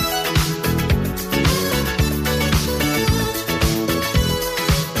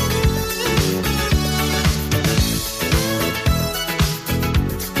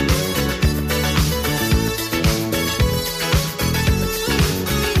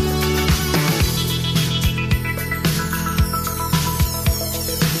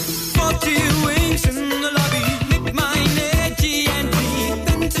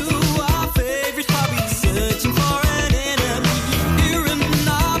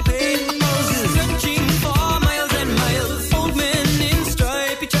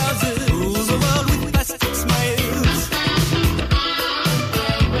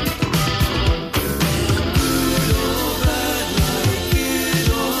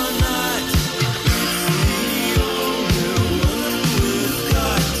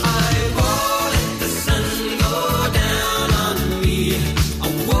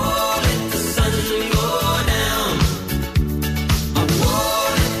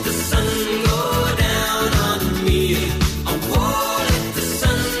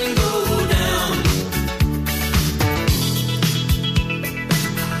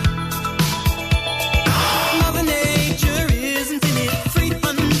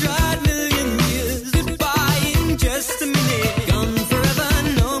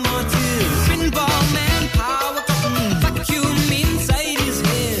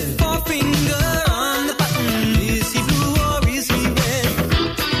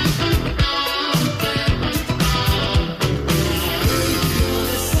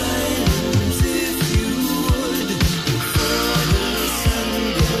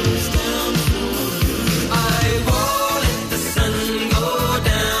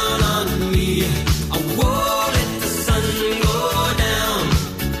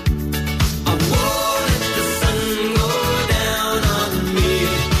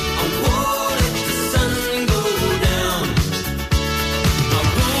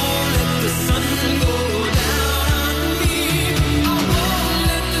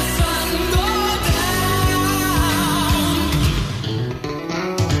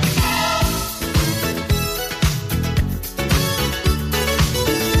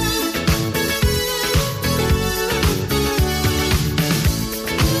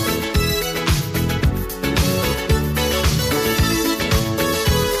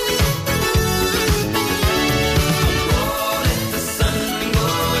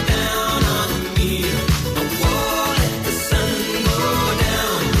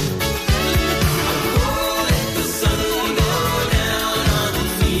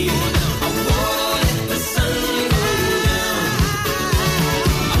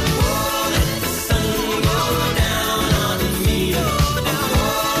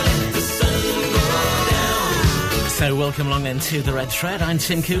 So welcome along then to the Red Thread. I'm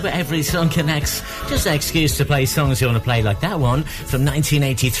Tim Cooper. Every song connects. Just an excuse to play songs you want to play, like that one from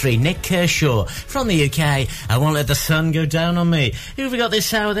 1983. Nick Kershaw from the UK. I Won't Let the Sun Go Down on Me. Who have we got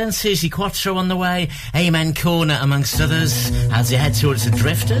this hour then? Susie Quattro on the way. Amen Corner amongst others. As you head towards the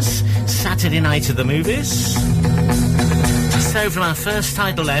Drifters. Saturday night at the movies. So from our first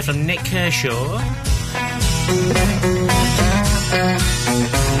title there from Nick Kershaw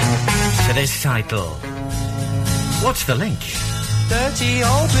to this title. What's the link? Dirty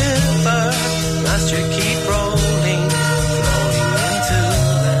old river, must you keep rolling, flowing into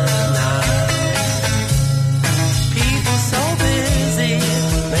the night. People so busy,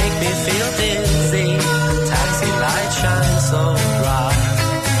 make me feel dizzy. Taxi light shines so bright,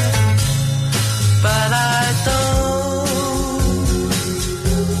 but I don't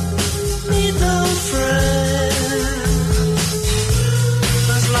need no friend.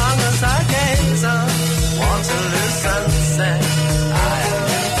 As long as I gaze on Waterloo sunset, I am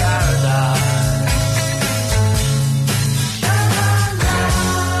in paradise.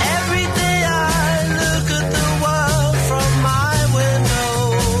 Every day I look at the world from my window.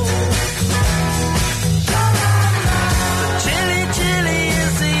 The chilly, chilly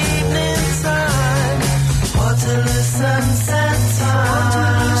is the evening sun. Waterloo sunset time.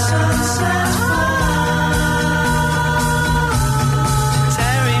 Waterloo sunset time.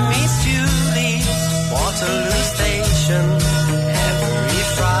 Terry meets Julie, Waterloo Station, every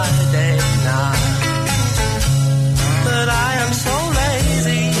Friday night. But I am so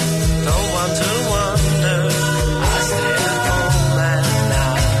lazy, don't want to wander. I stay at home at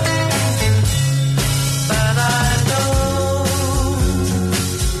night. But I don't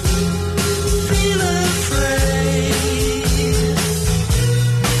feel afraid.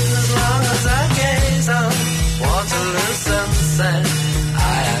 As long as I gaze on Waterloo sunset,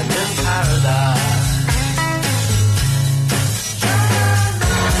 I am in paradise.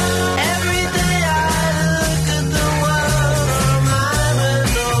 Every day I look at the world from my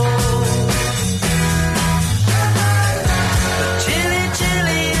window. But chilly,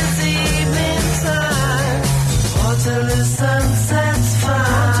 chilly is the evening time. Waterloo sunset's fine.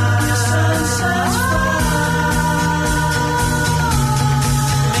 Waterloo sunset's fine.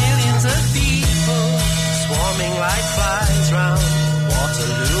 Millions of people swarming like flies round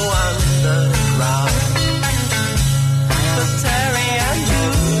Waterloo underground. But Terry and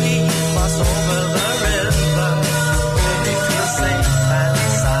Julie cross over the river where they feel safe and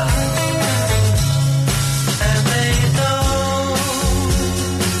sound. And they don't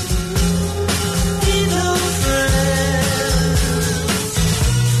need no friends.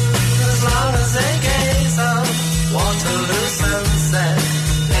 As long as they gaze on Waterloo sunset,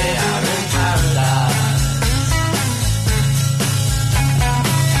 they are in paradise.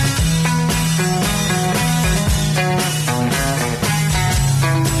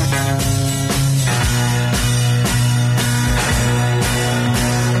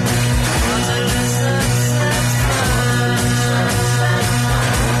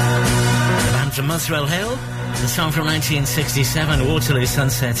 The band from Muswell Hill, the song from 1967, Waterloo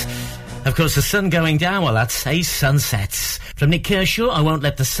Sunset. Of course, the sun going down, well, that's a sunset. From Nick Kershaw, I Won't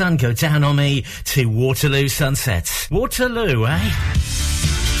Let the Sun Go Down on Me, to Waterloo Sunset. Waterloo, eh?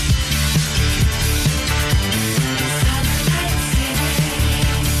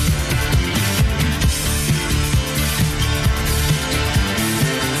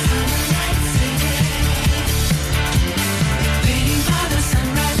 Waiting for the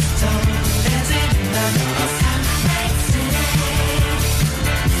sunrise, don't dance in the sunlight city.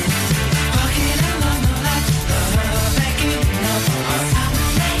 Walking along the light, making love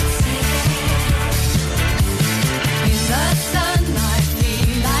sunlight city. In the sunlight, we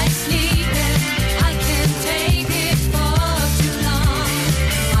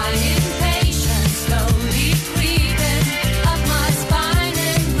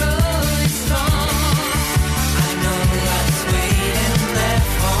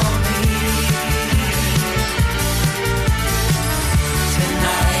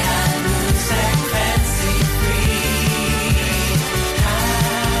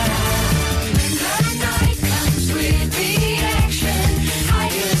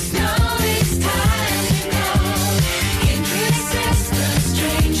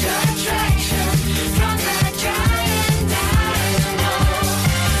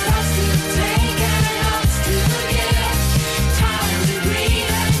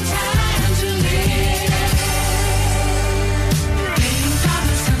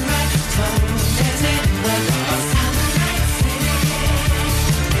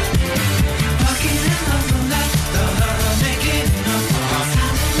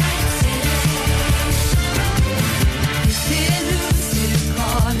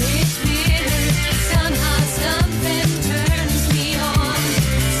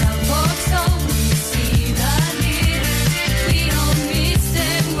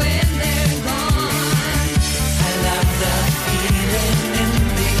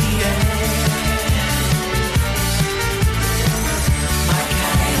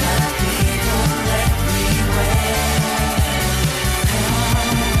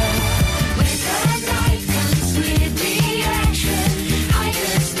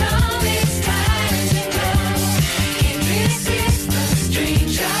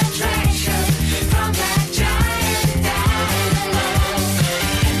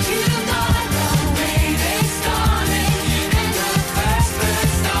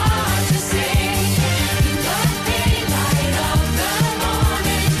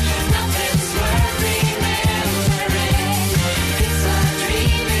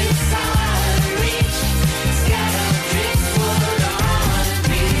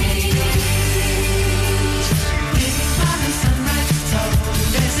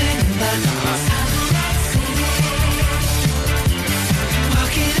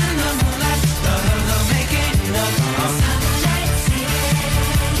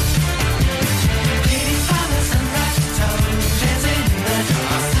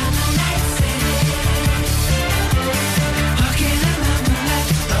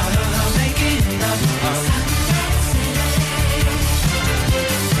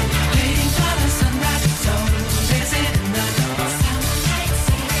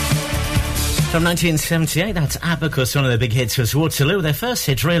From 1978, that's ABBA, because one of the big hits was Waterloo. Their first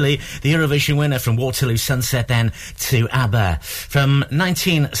hit, really, the Eurovision winner, From Waterloo Sunset then to ABBA. From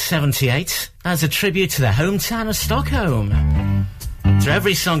 1978, as a tribute to their hometown of Stockholm. So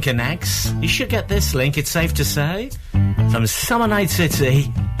every song connects. You should get this link, it's safe to say. From Summer Night City.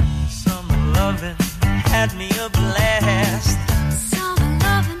 Summer loving had me a blast. Summer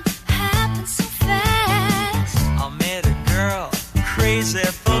loving happened so fast. I met a girl crazy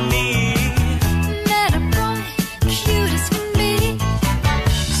for me. Met a boy cute as can be.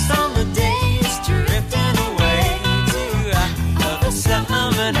 Summer days drifting away to other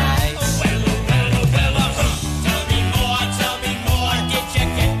summer nights. Tell me more, did you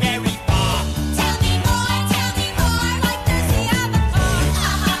get very far? Tell me more, like this the other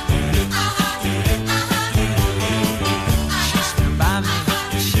She stood by me,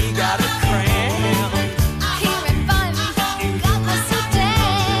 she got a cramp. Here and by me, got me so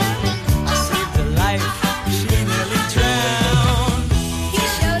damn. I saved her life, she nearly drowned. He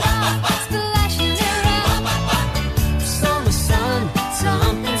showed up, splashing around. Summer sun,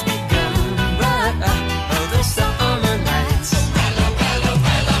 something's begun. But other summer nights.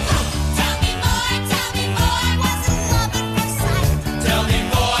 Tell me more, what's the love at first sight? Tell me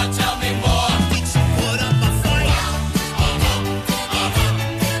more, did you put up a fight?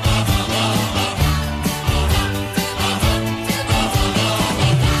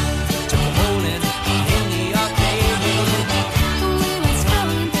 Took a bowling in the arcade. We went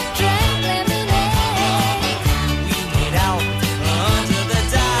strolling, drank lemonade. We made out under the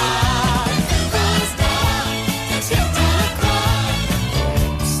dark. Cruised down till 10 o'clock.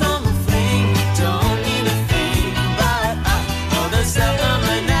 Summer fling don't mean a thing, but other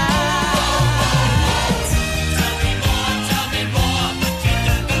summer nights. Tell me more, but you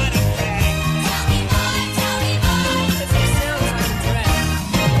don't got a thing. Tell me more, 'cause we're still running thread.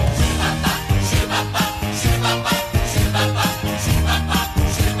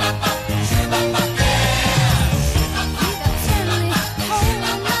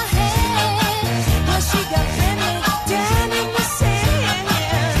 She got friendly, down in the sand.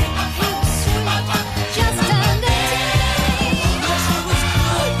 He was sweet, just under 10. She was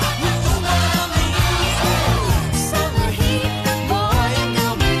good, you know what I mean. Summer heat, boy, and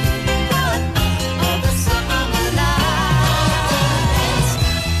girl meet on the summer nights.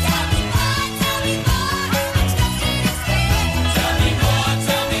 Tell me more, I'm stuck in his head. Tell me more,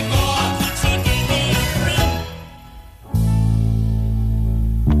 put your name in the ring.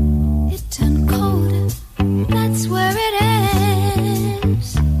 It turned cold, that's where it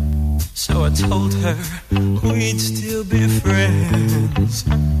ends. So I told her we'd still be friends.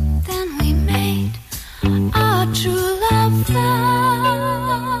 Then we made our true love vow.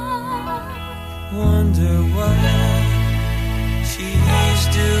 Wonder what she's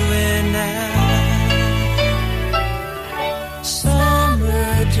doing now.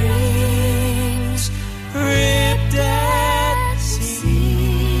 Summer dreams ripped at seams,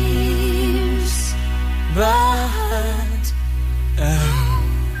 but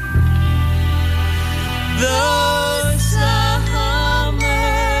those summer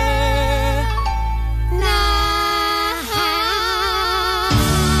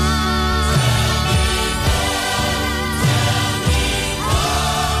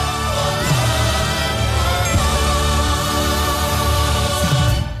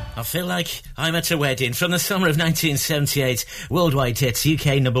I feel like I'm at a wedding. From the summer of 1978, worldwide hits,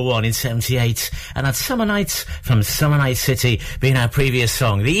 UK number 1 in 78. And that's Summer Nights from Summer Night City being our previous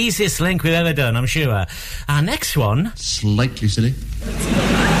song. The easiest link we've ever done, I'm sure. Our next one... Slightly silly.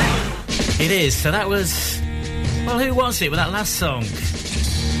 It is. So that was... Well, who was it with that last song?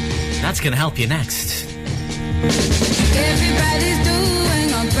 That's going to help you next. Everybody's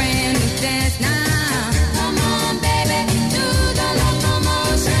doing a brand new dance now. Come on, baby, do the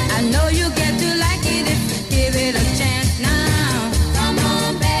locomotion. I know you get to like it if you give it a chance now. Come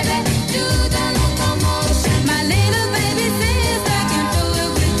on, baby, do the locomotion. My little baby says I can do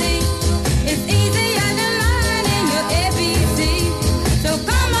everything. It's easier than learning your ABC. So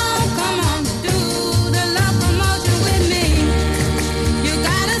come on, do the locomotion with me. You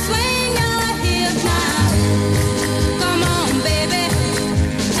gotta swing your hips now. Come on, baby,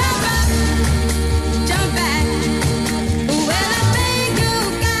 jump up.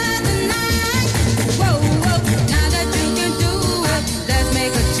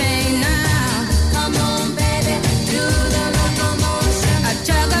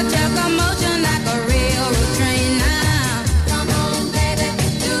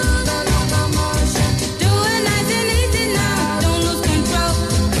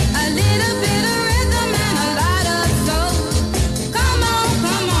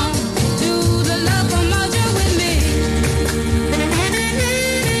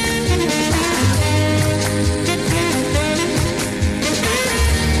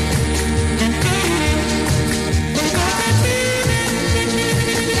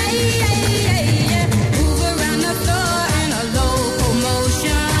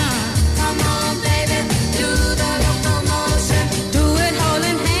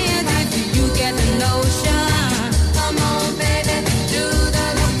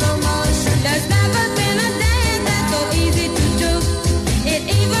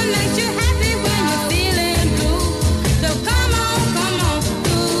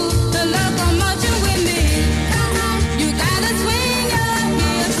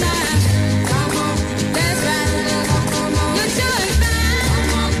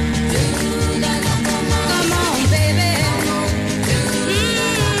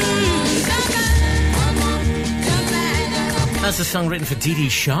 a song written for Dee Dee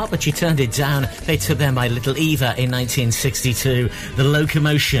Sharp, but she turned it down. They took them by Little Eva in 1962, The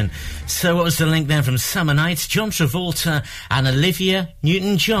Locomotion. So what was the link then from Summer Nights? John Travolta and Olivia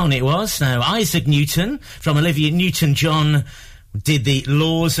Newton-John it was. Now, Isaac Newton from Olivia Newton-John did the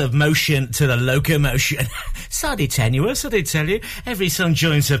laws of motion to the locomotion. Slightly tenuous, I did tell you. Every song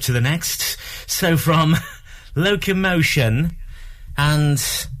joins up to the next. So from Locomotion,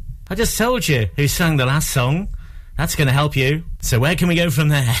 and I just told you who sang the last song. That's going to help you. So where can we go from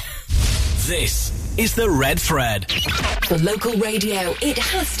there? This is the Red Thread. For local radio, it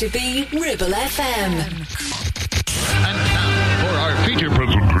has to be Ribble FM. And now for our feature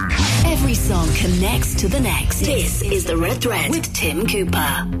presentation. Every song connects to the next. This is the Red Thread with Tim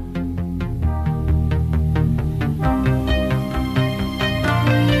Cooper.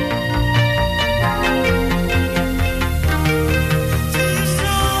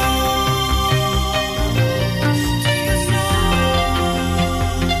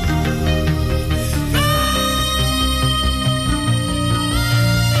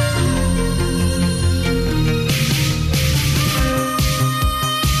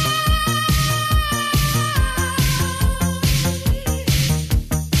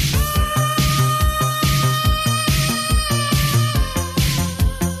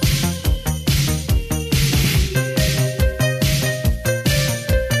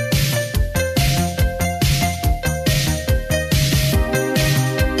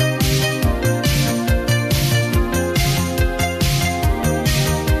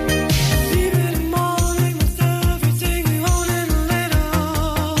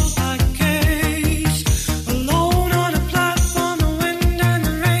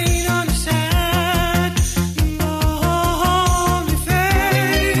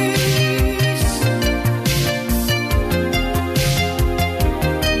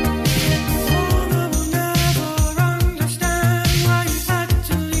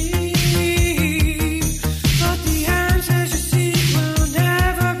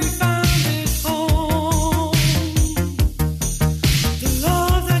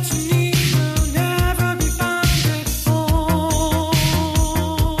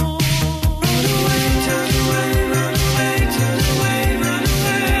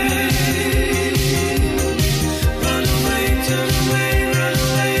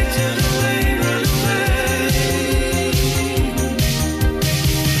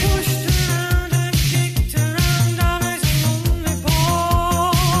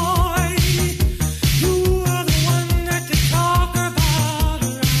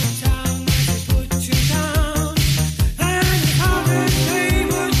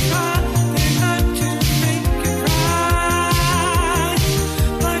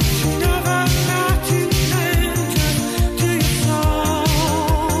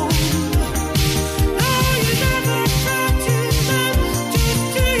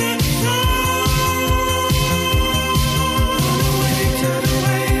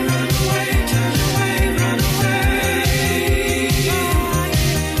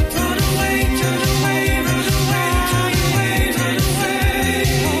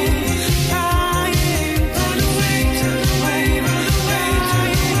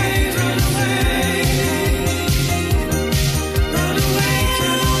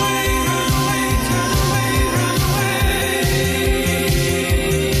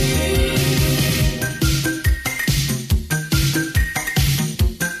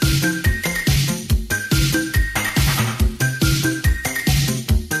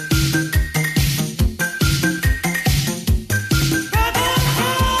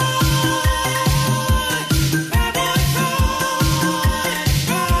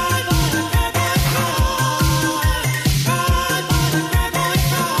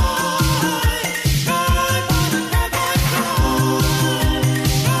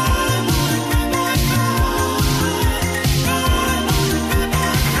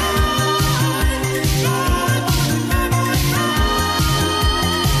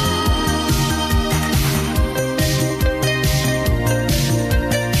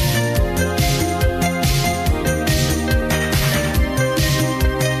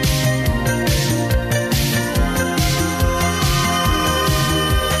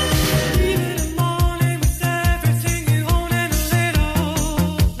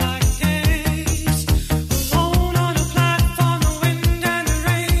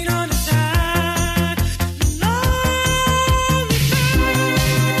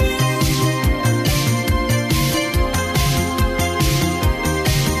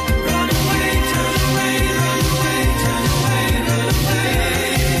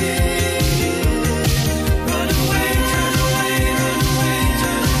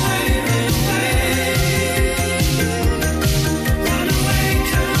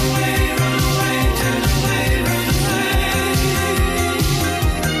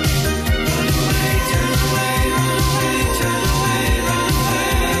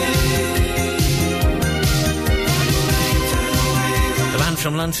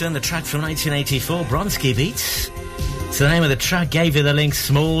 Mountain, the track from 1984, Bronski Beats. So the name of the track gave you the link,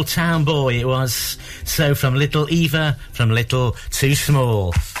 Small Town Boy. It was. So from Little Eva, from little to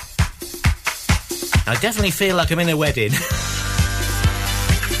small. I definitely feel like I'm in a wedding.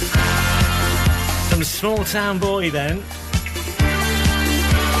 From Small Town Boy then.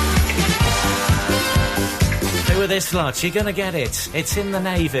 Who are this lot? You're gonna get it. It's In the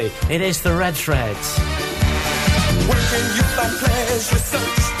Navy. It is the Red Threads. Where can you find pleasure?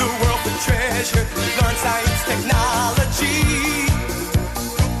 Search the world for treasure. Learn science, technology.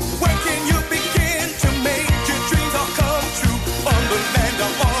 Where can you begin to make your dreams all come true? On the land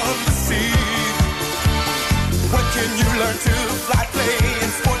or on the sea. Where can you learn to fly, play in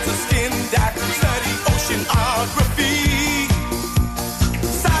sports or skin dive? Study oceanography.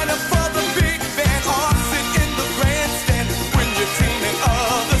 Sign up for the big band or sit in the grandstand when your team and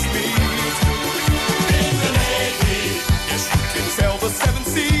others meet. In the Navy, yes you can sail the seven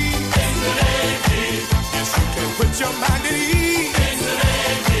seas. In the Navy, yes you can put your mind at ease. In the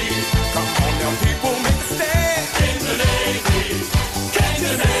Navy, come on now people, make a stand. In the Navy, can't you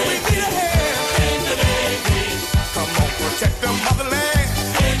see we need a hand? In the Navy, come on protect the motherland.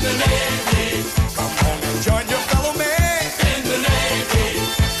 In the Navy, come on and join your fellow man. In the Navy,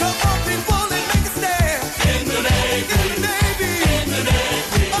 come on people and make a stand. In the Navy, in the Navy, in the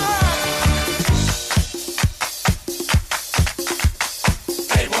Navy.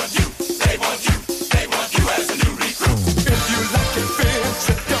 They want you, they want you, they want you as a new recruit. If you like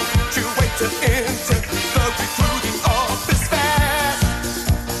adventure, don't you wait to enter the recruiting office fast.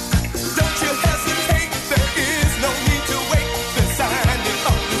 Don't you hesitate, there is no need to wait. They're signing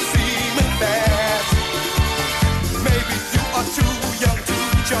up the seaman fast. Maybe you are too young to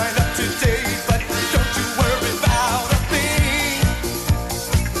join up today, but don't you worry about a thing.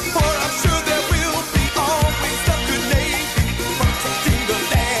 For I'm sure there will be always a good Navy protecting the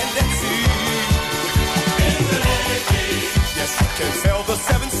land and sea. In the Navy, yes you can sail the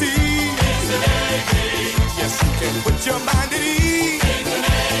seven seas. In the Navy, yes you can put your mind at ease. In the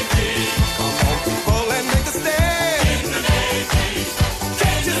Navy, come on people and make a stand. In the Navy,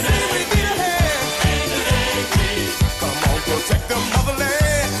 can't you see we need a hand? In the Navy, come on protect the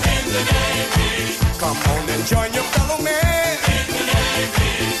motherland. In the Navy, come on and join your fellow man. In the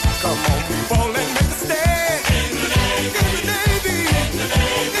Navy, come on people and make a stand. In the Navy, in the Navy, in the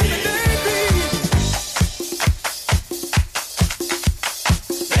Navy, in the Navy.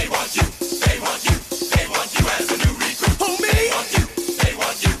 They want you, they want you, they want you as a new recruit. Who, me? They want you, they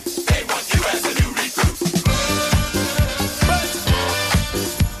want you, they want you as a new recruit.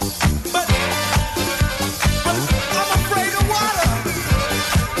 But I'm afraid of water.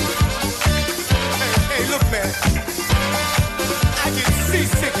 Hey, look, man. I get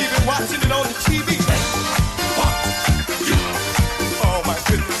seasick even watching it on the TV. They want you. Oh, my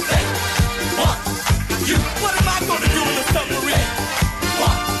goodness. They want you. What am I going to do in the submarine? They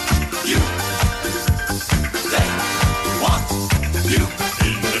want you. They want you.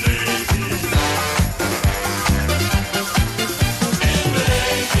 In the Navy. In the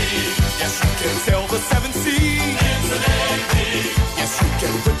Navy. Yes, you can sail the seven seas. In the Navy. Yes, you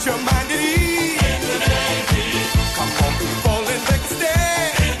can put your mind at ease. In the Navy. Come on, people, and make a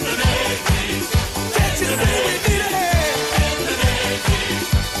stand. In the Navy. Can't you see we need a hand? In the Navy.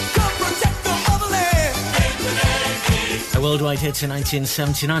 Come protect the motherland. In the Navy. A worldwide hit in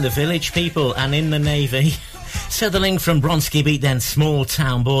 1979, The Village People and In the Navy. So the link from Bronski Beat then, Small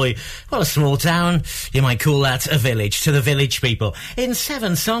Town Boy. Well, a small town, you might call that a village, to the Village People. In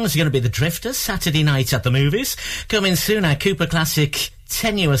 7 songs are going to be The Drifters, Saturday Night at the Movies. Coming soon, our Cooper Classic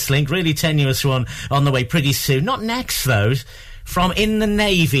tenuous link, really tenuous one, on the way pretty soon. Not next, though. From In the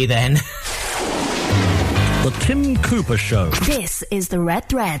Navy then. The Tim Cooper Show. This is the Red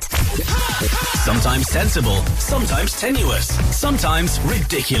Thread. Sometimes sensible, sometimes tenuous, sometimes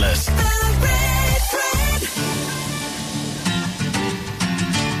ridiculous. Wake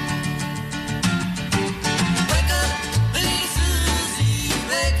up, please, Susie.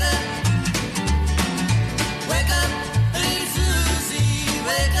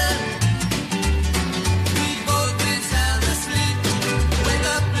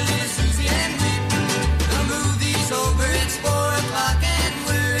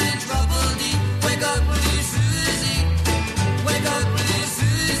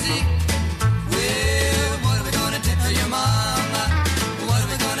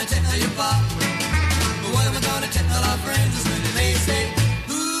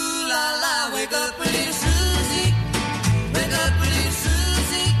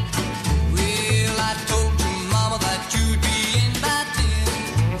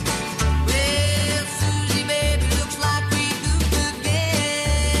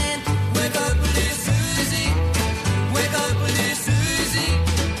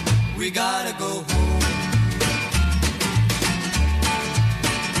 we gotta go home.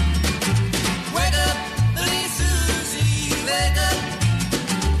 Wake up, Billy Susie, wake up.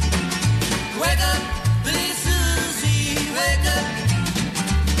 Wake up, Billy Susie, wake up.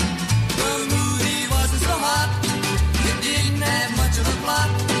 The movie wasn't so hot, it didn't have much of a plot.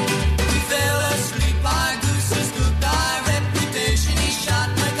 We fell asleep by Goose's cooked our reputation. He shot,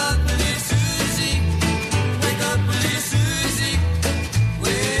 wake up, Billy Susie, wake up, Billy Susie.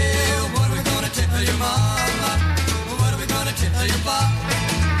 Well, what are we gonna tell your mama? What are we gonna tell your papa?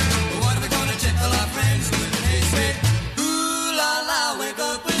 What are we gonna tell our friends when they say, ooh la la, wake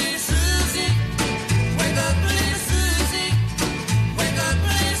up, Billy Susie, wake up, Billy Susie, wake up,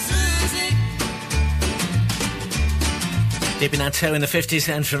 Billy Susie. Dipping our toe in the 50s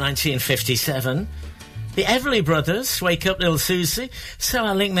then from 1957. The Everly Brothers, Wake Up Little Susie. So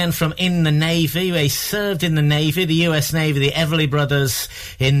our link men from in the Navy. They served in the Navy, the US Navy, the Everly Brothers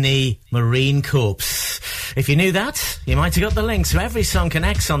in the Marine Corps. If you knew that, you might have got the link. So every song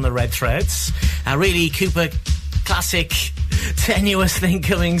connects on the Red Threads. A really Cooper classic, tenuous thing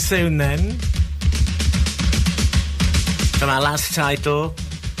coming soon then. From our last title,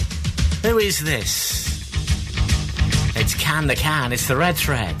 who is this? It's Can the Can, it's the Red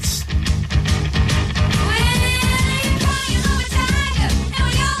Threads.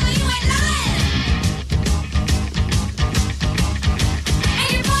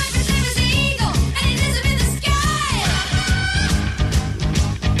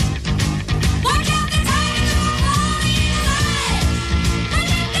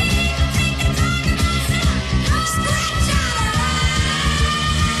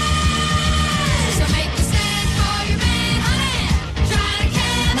 So make a stand for your man, honey. Try to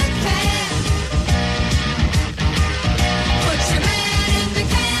can the can. Put your man in the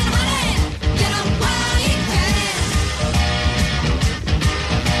can, honey. Get him while you can.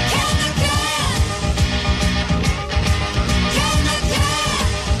 Can the can. Can the can.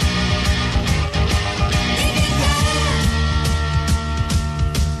 If you can.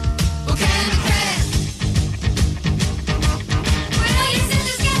 Well, can the can. Well, your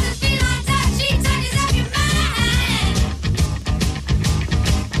sister's got to feel like that. She touches up your mind.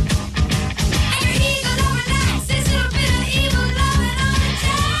 And your ego don't relax. This little bit of evil loving all the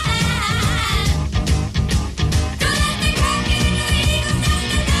time. Don't let the crack get into the ego's nest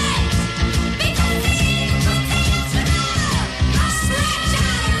tonight. Because the ego will take you to a stretch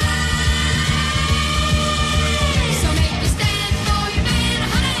out of line. So make a stand for your man,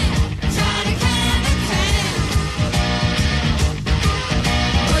 honey. Try to can the can.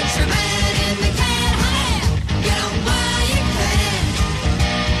 Put your man in the can, honey. Get him while you can.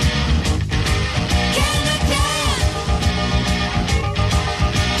 Can the can.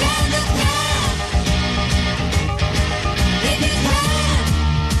 Can the can. If you can.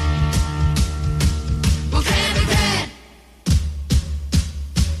 Well, can the can.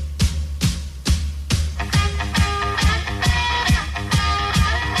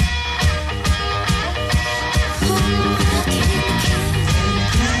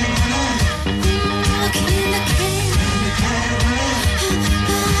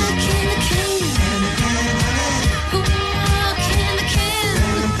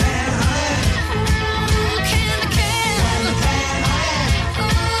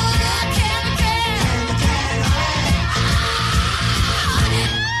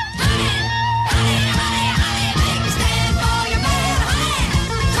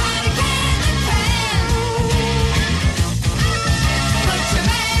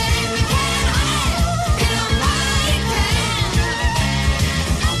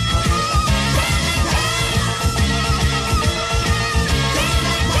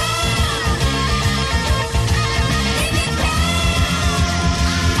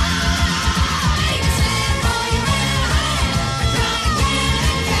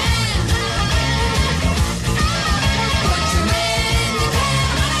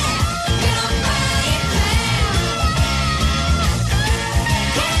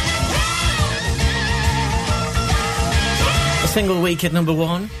 Single week at number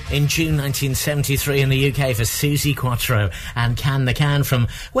one in June 1973 in the UK for Suzi Quatro and Can the Can. From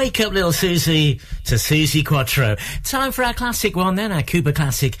Wake Up Little Susie to Suzi Quatro. Time for our classic one then, our Cooper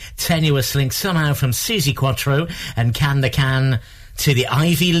classic Tenuous Link, somehow from Suzi Quatro and Can the Can to the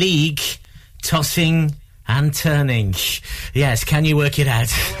Ivy League, Tossing and Turning. Yes, can you work it out?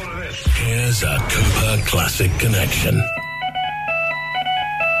 Here's a Cooper Classic Connection.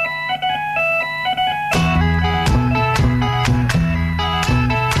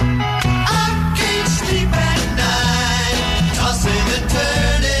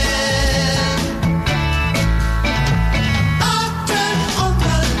 Turn on the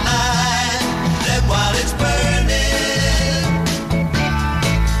light.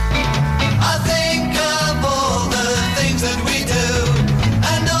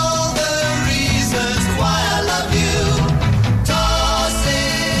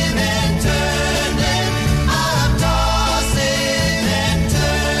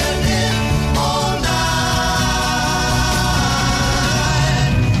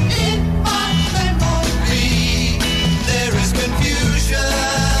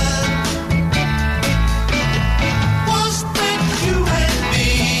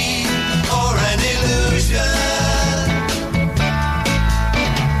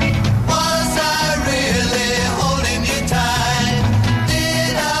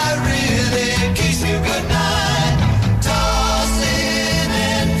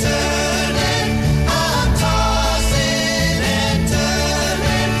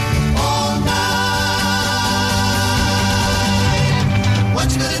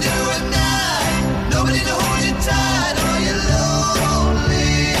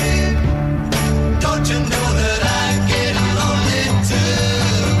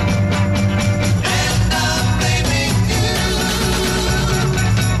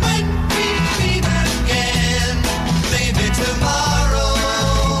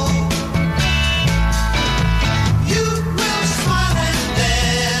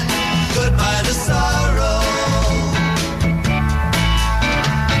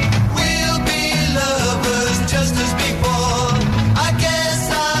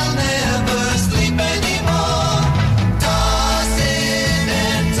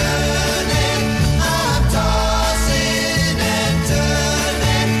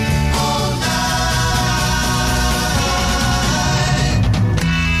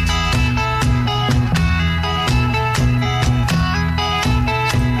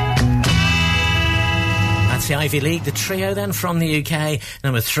 Ivy League, the trio then from the UK,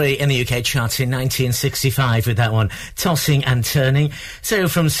 number 3 in the UK chart in 1965 with that one, Tossing and Turning. So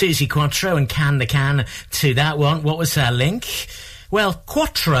from Suzi Quatro and Can the Can to that one, what was our link? Well,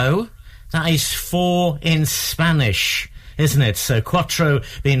 cuatro, that is 4 in Spanish, isn't it? So cuatro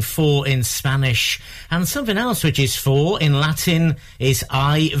being 4 in Spanish. And something else which is 4 in Latin is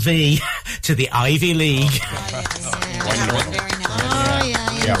IV, to the Ivy League.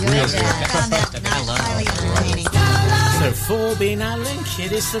 So 4 being our link,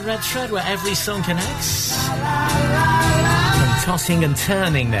 it is the Red Thread where every song connects. From Tossing and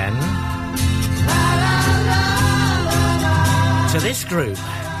Turning then to this group.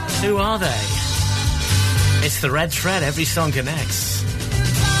 Who are they? It's the Red Thread, every song connects.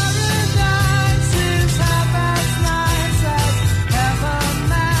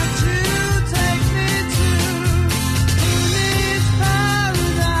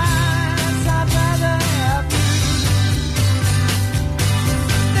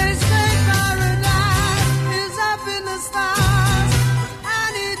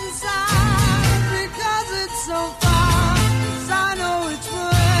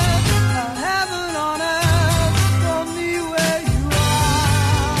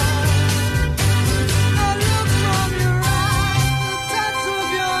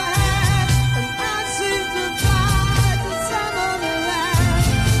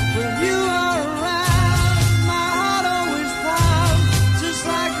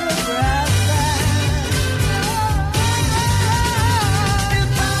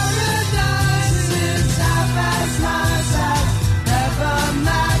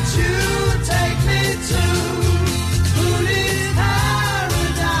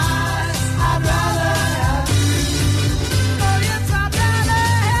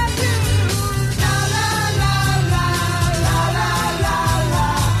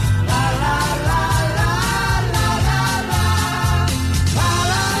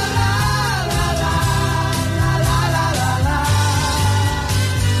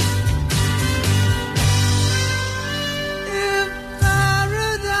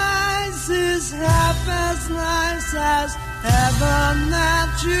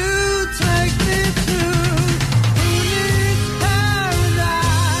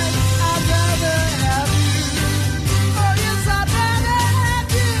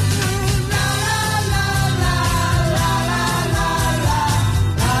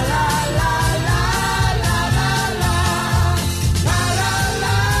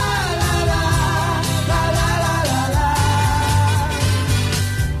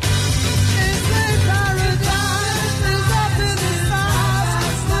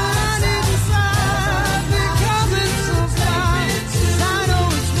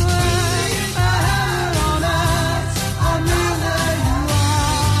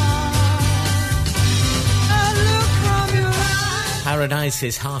 Paradise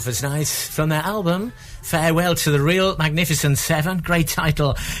is half as nice from their album Farewell to the Real Magnificent Seven. Great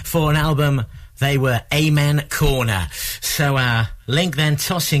title for an album. They were Amen Corner. So link then,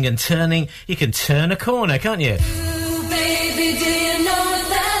 Tossing and Turning. You can turn a corner, can't you? Ooh, baby, do you know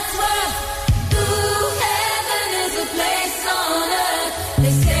that's what? Ooh, heaven is a place on earth.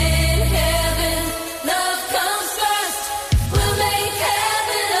 They say in heaven, love comes first. We'll make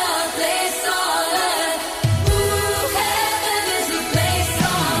heaven our place on earth. Ooh, heaven is a place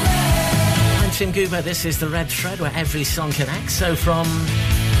on earth. I'm Tim Cooper. This is the Red Thread where every song connects. So from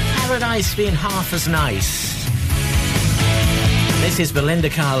Paradise being half as nice, this is Belinda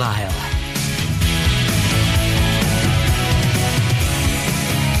Carlisle.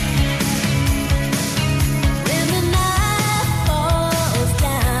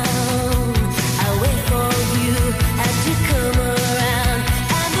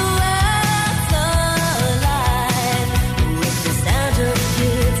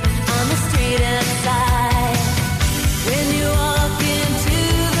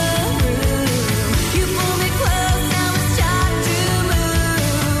 You pull me close, now we start to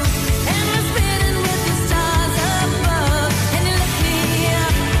move.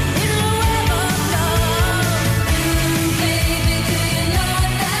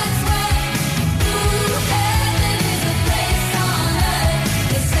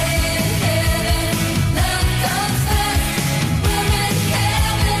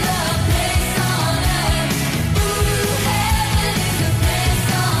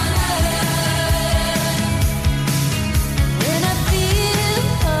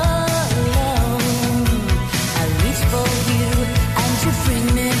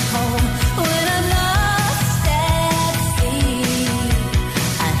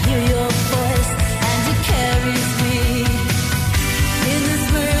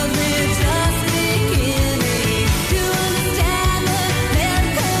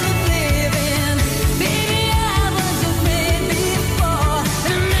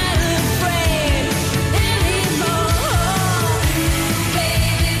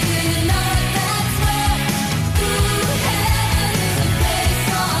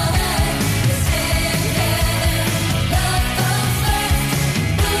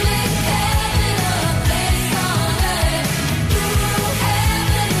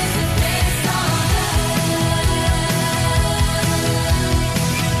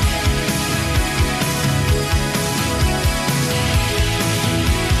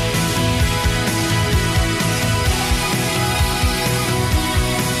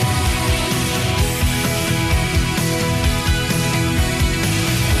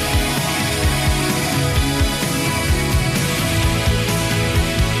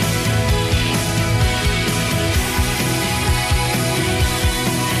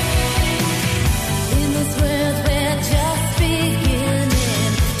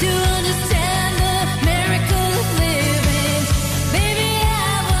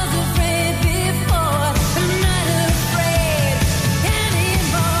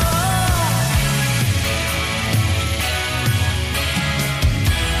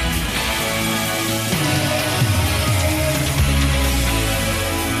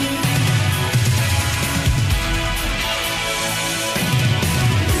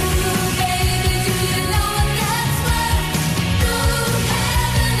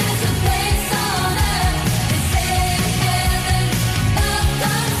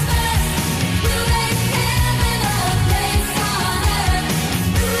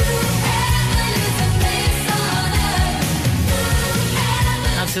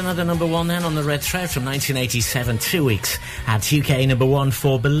 That's another number one then on the Red Thread from 1987, 2 weeks at UK number one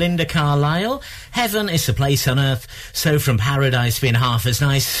for Belinda Carlisle. Heaven is a place on earth, so from paradise being half as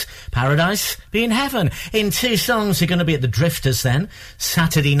nice, paradise being heaven. In 2 songs, you're going to be at the Drifters then,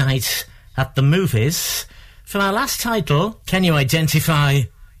 Saturday night at the movies. For our last title, can you identify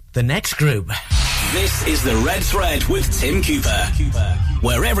the next group? This is the Red Thread with Tim Cooper,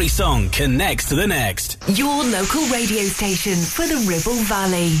 where every song connects to the next. Your local radio station for the Ribble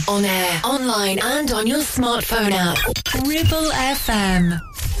Valley. On air, online and on your smartphone app. Ribble FM.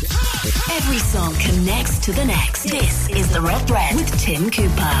 Every song connects to the next. This is the Red Thread with Tim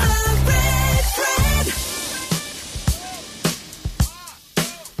Cooper.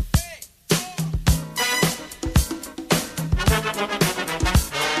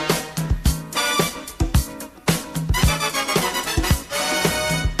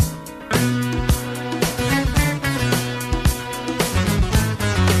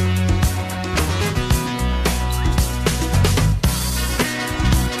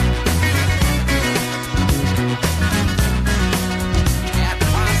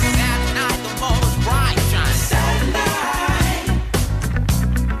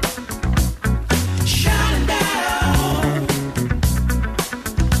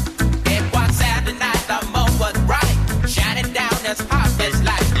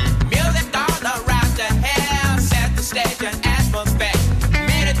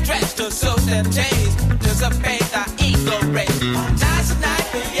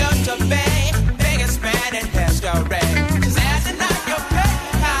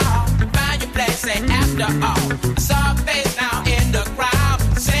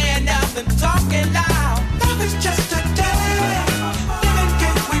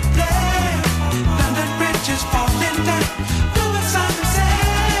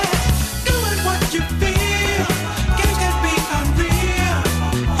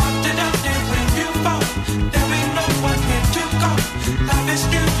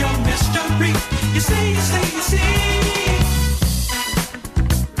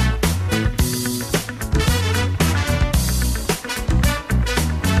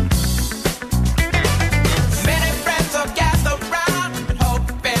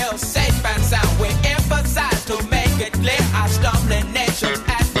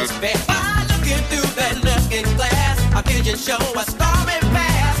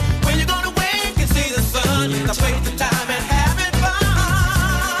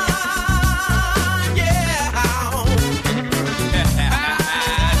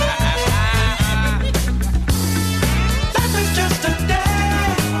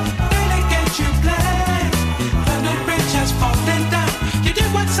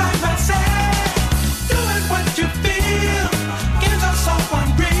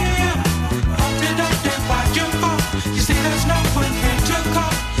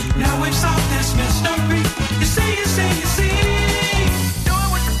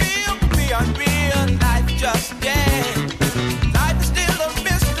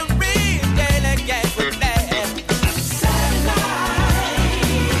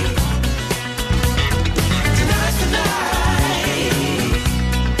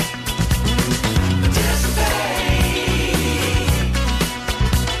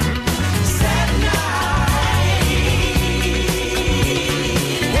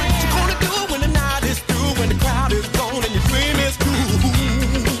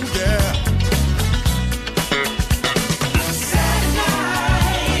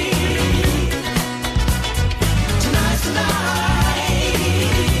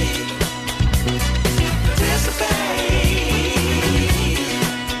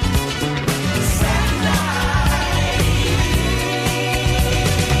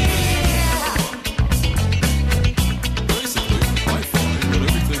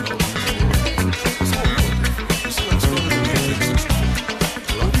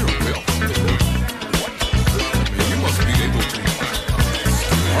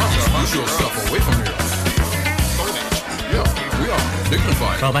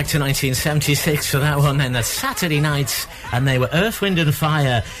 Well, back to 1976 for that one then. That's Saturday Night, and they were Earth, Wind and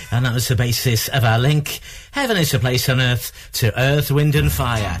Fire, and that was the basis of our link. Heaven is a place on earth to Earth, Wind and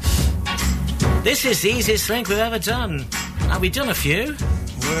Fire. This is the easiest link we've ever done. Now, we've done a few.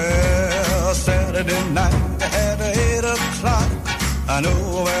 Well, Saturday night at 8 o'clock, I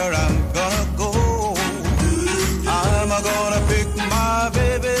know where I'm gonna go. I'm gonna pick my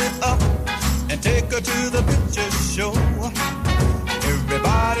baby up and take her to the picture show.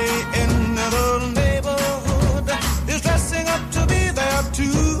 Everybody in the neighborhood is dressing up to be there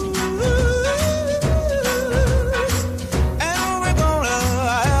too. And we're gonna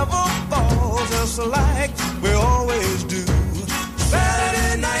have a ball just like we always do.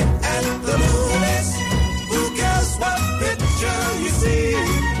 Saturday night.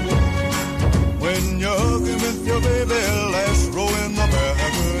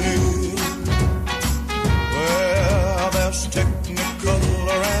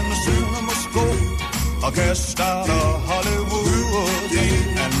 cast out of Hollywood.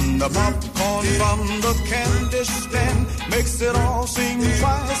 And the popcorn from the candy stand makes it all seem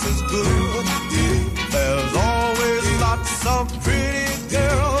twice as good. There's always lots of pretty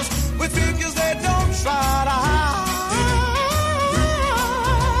girls with figures they don't try to hide,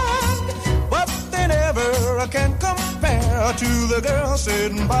 but they never can compare to the girl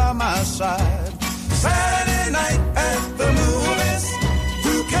sitting by my side. Saturday night at the movies,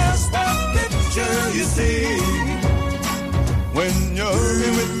 who cares what picture you see? When you're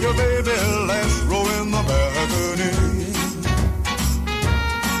with your baby, let's roll in the balcony.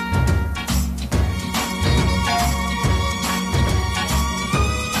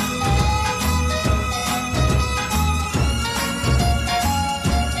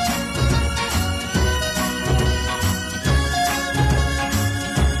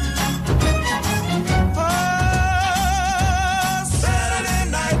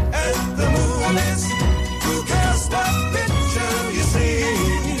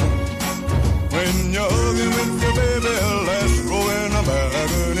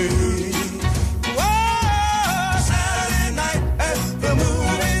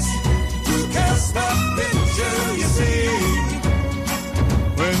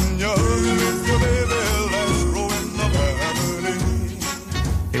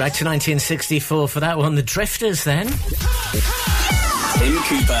 Back to 1964 for that one, The Drifters then. Tim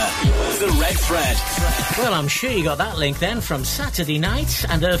Cooper, The Red Thread. Well, I'm sure you got that link then from Saturday Night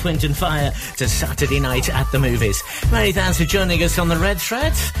and Earth, Wind and Fire to Saturday Night at the Movies. Many thanks for joining us on The Red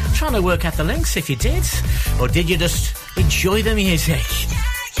Thread. Trying to work out the links if you did. Or did you just enjoy the music?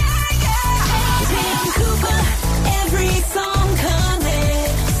 Tim Cooper, every song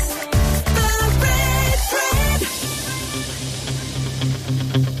connects. The Red Thread.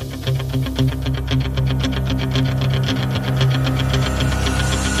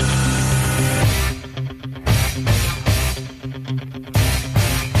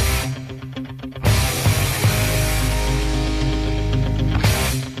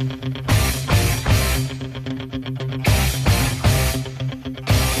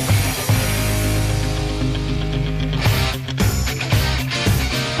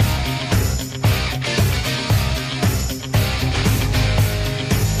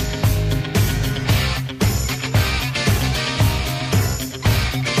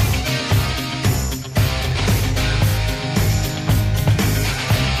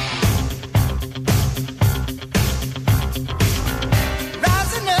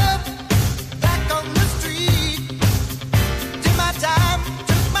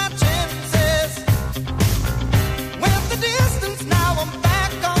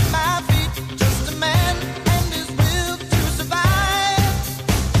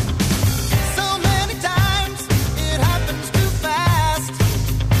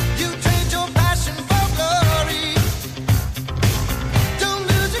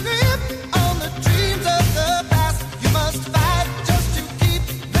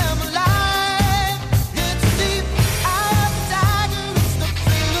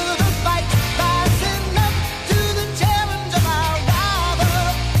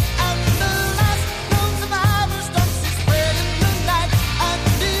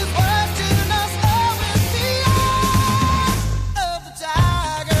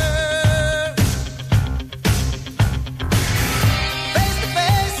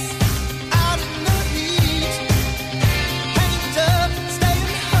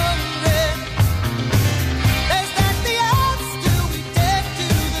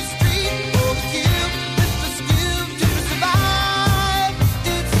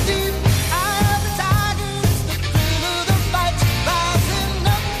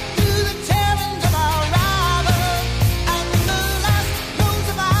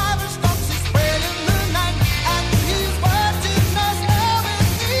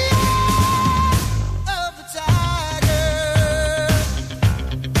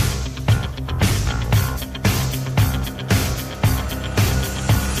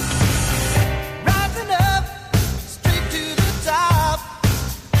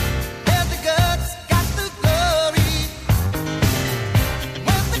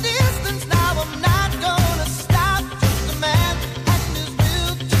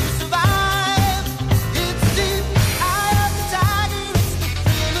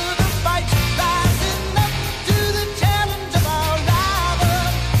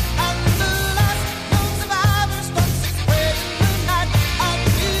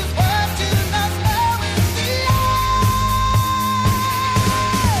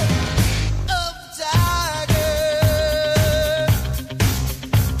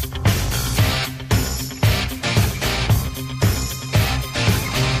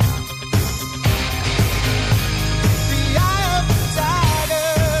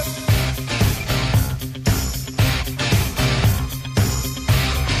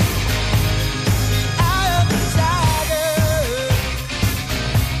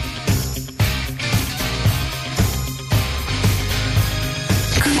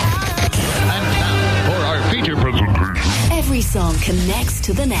 song connects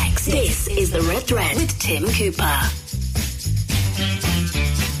to the next. This is the Red Thread with Tim Cooper.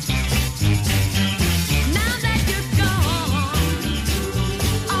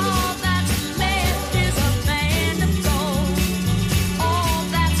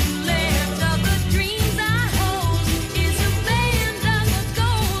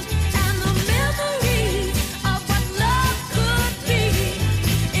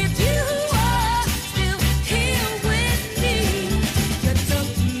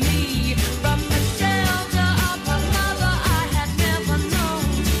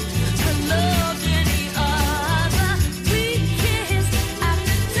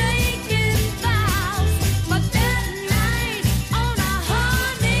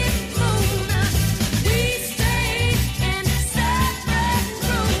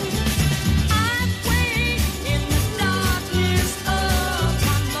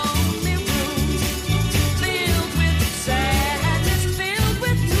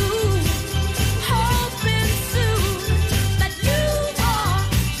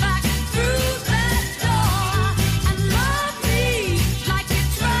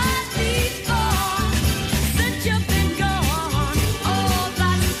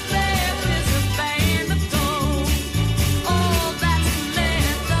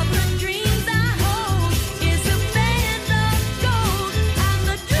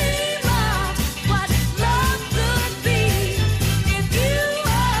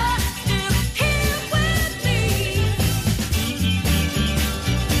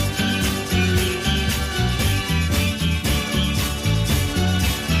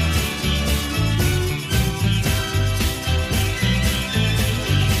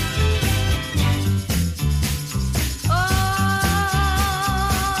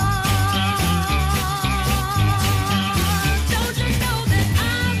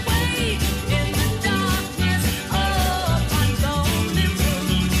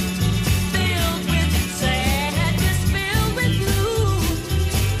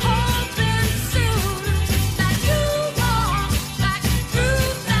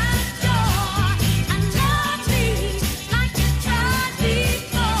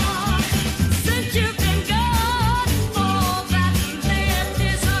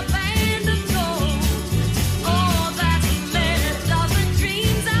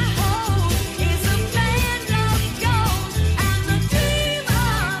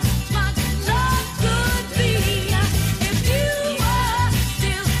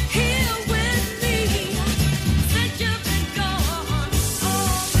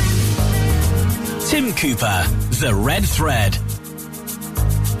 Tim Cooper, The Red Thread.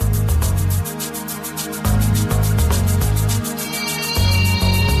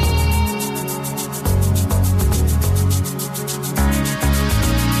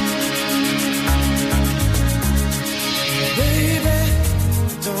 Baby,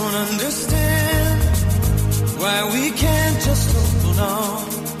 don't understand why we can't just hold on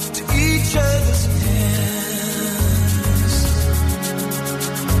to each other's hands.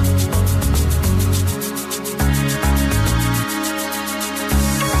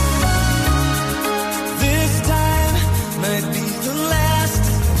 This time might be the last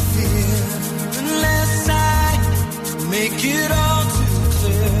I feel, unless I make it all too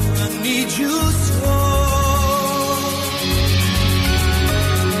clear. I need you so.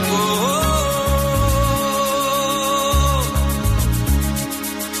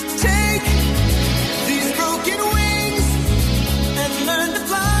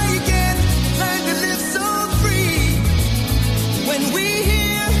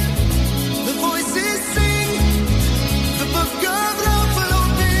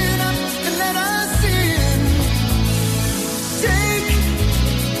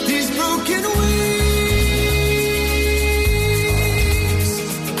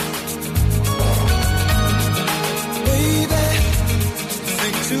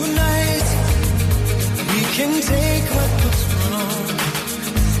 Can take what was wrong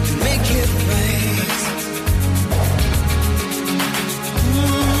and make it right.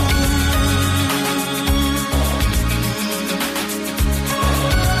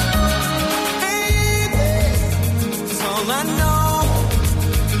 Baby, it's all I know,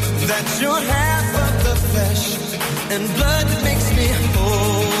 that you're half of the flesh and blood that makes me whole.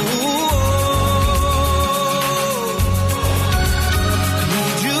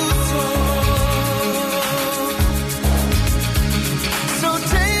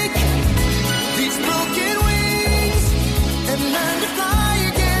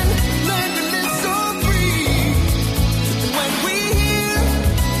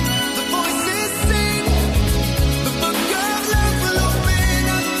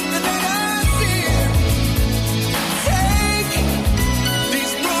 Take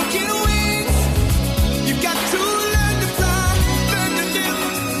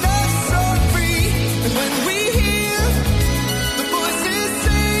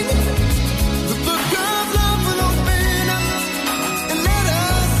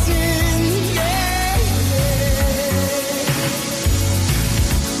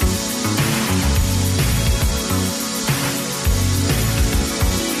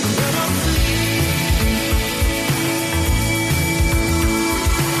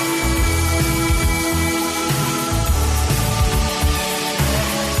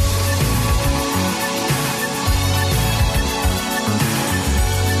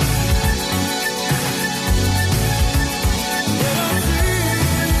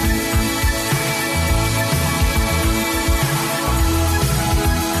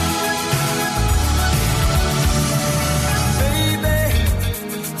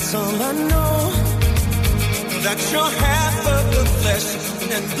that you're half of the flesh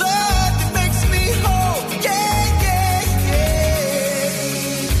and blood that makes me whole. Yeah, yeah,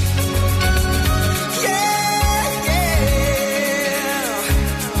 yeah. Yeah, yeah.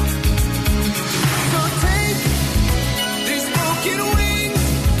 So take these broken wings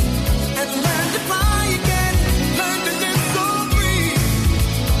and learn to fly again. Learn to live so free.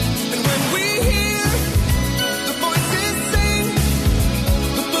 And when we hear the voices sing,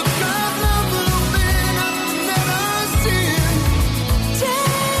 the book of love will open up and let us in.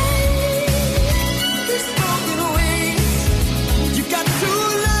 Take these broken wings. You got to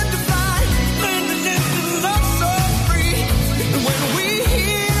learn to fly, learn to live and love so free. And when we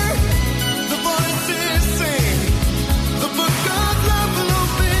hear the voices sing, the book of love will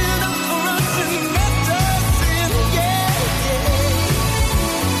open up for us and let us in. Yeah,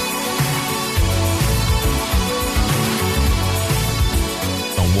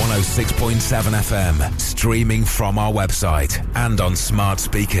 On 106.7 FM, streaming from our website and on smart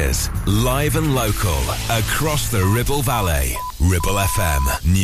speakers, live and local across the Ribble Valley. Ribble FM.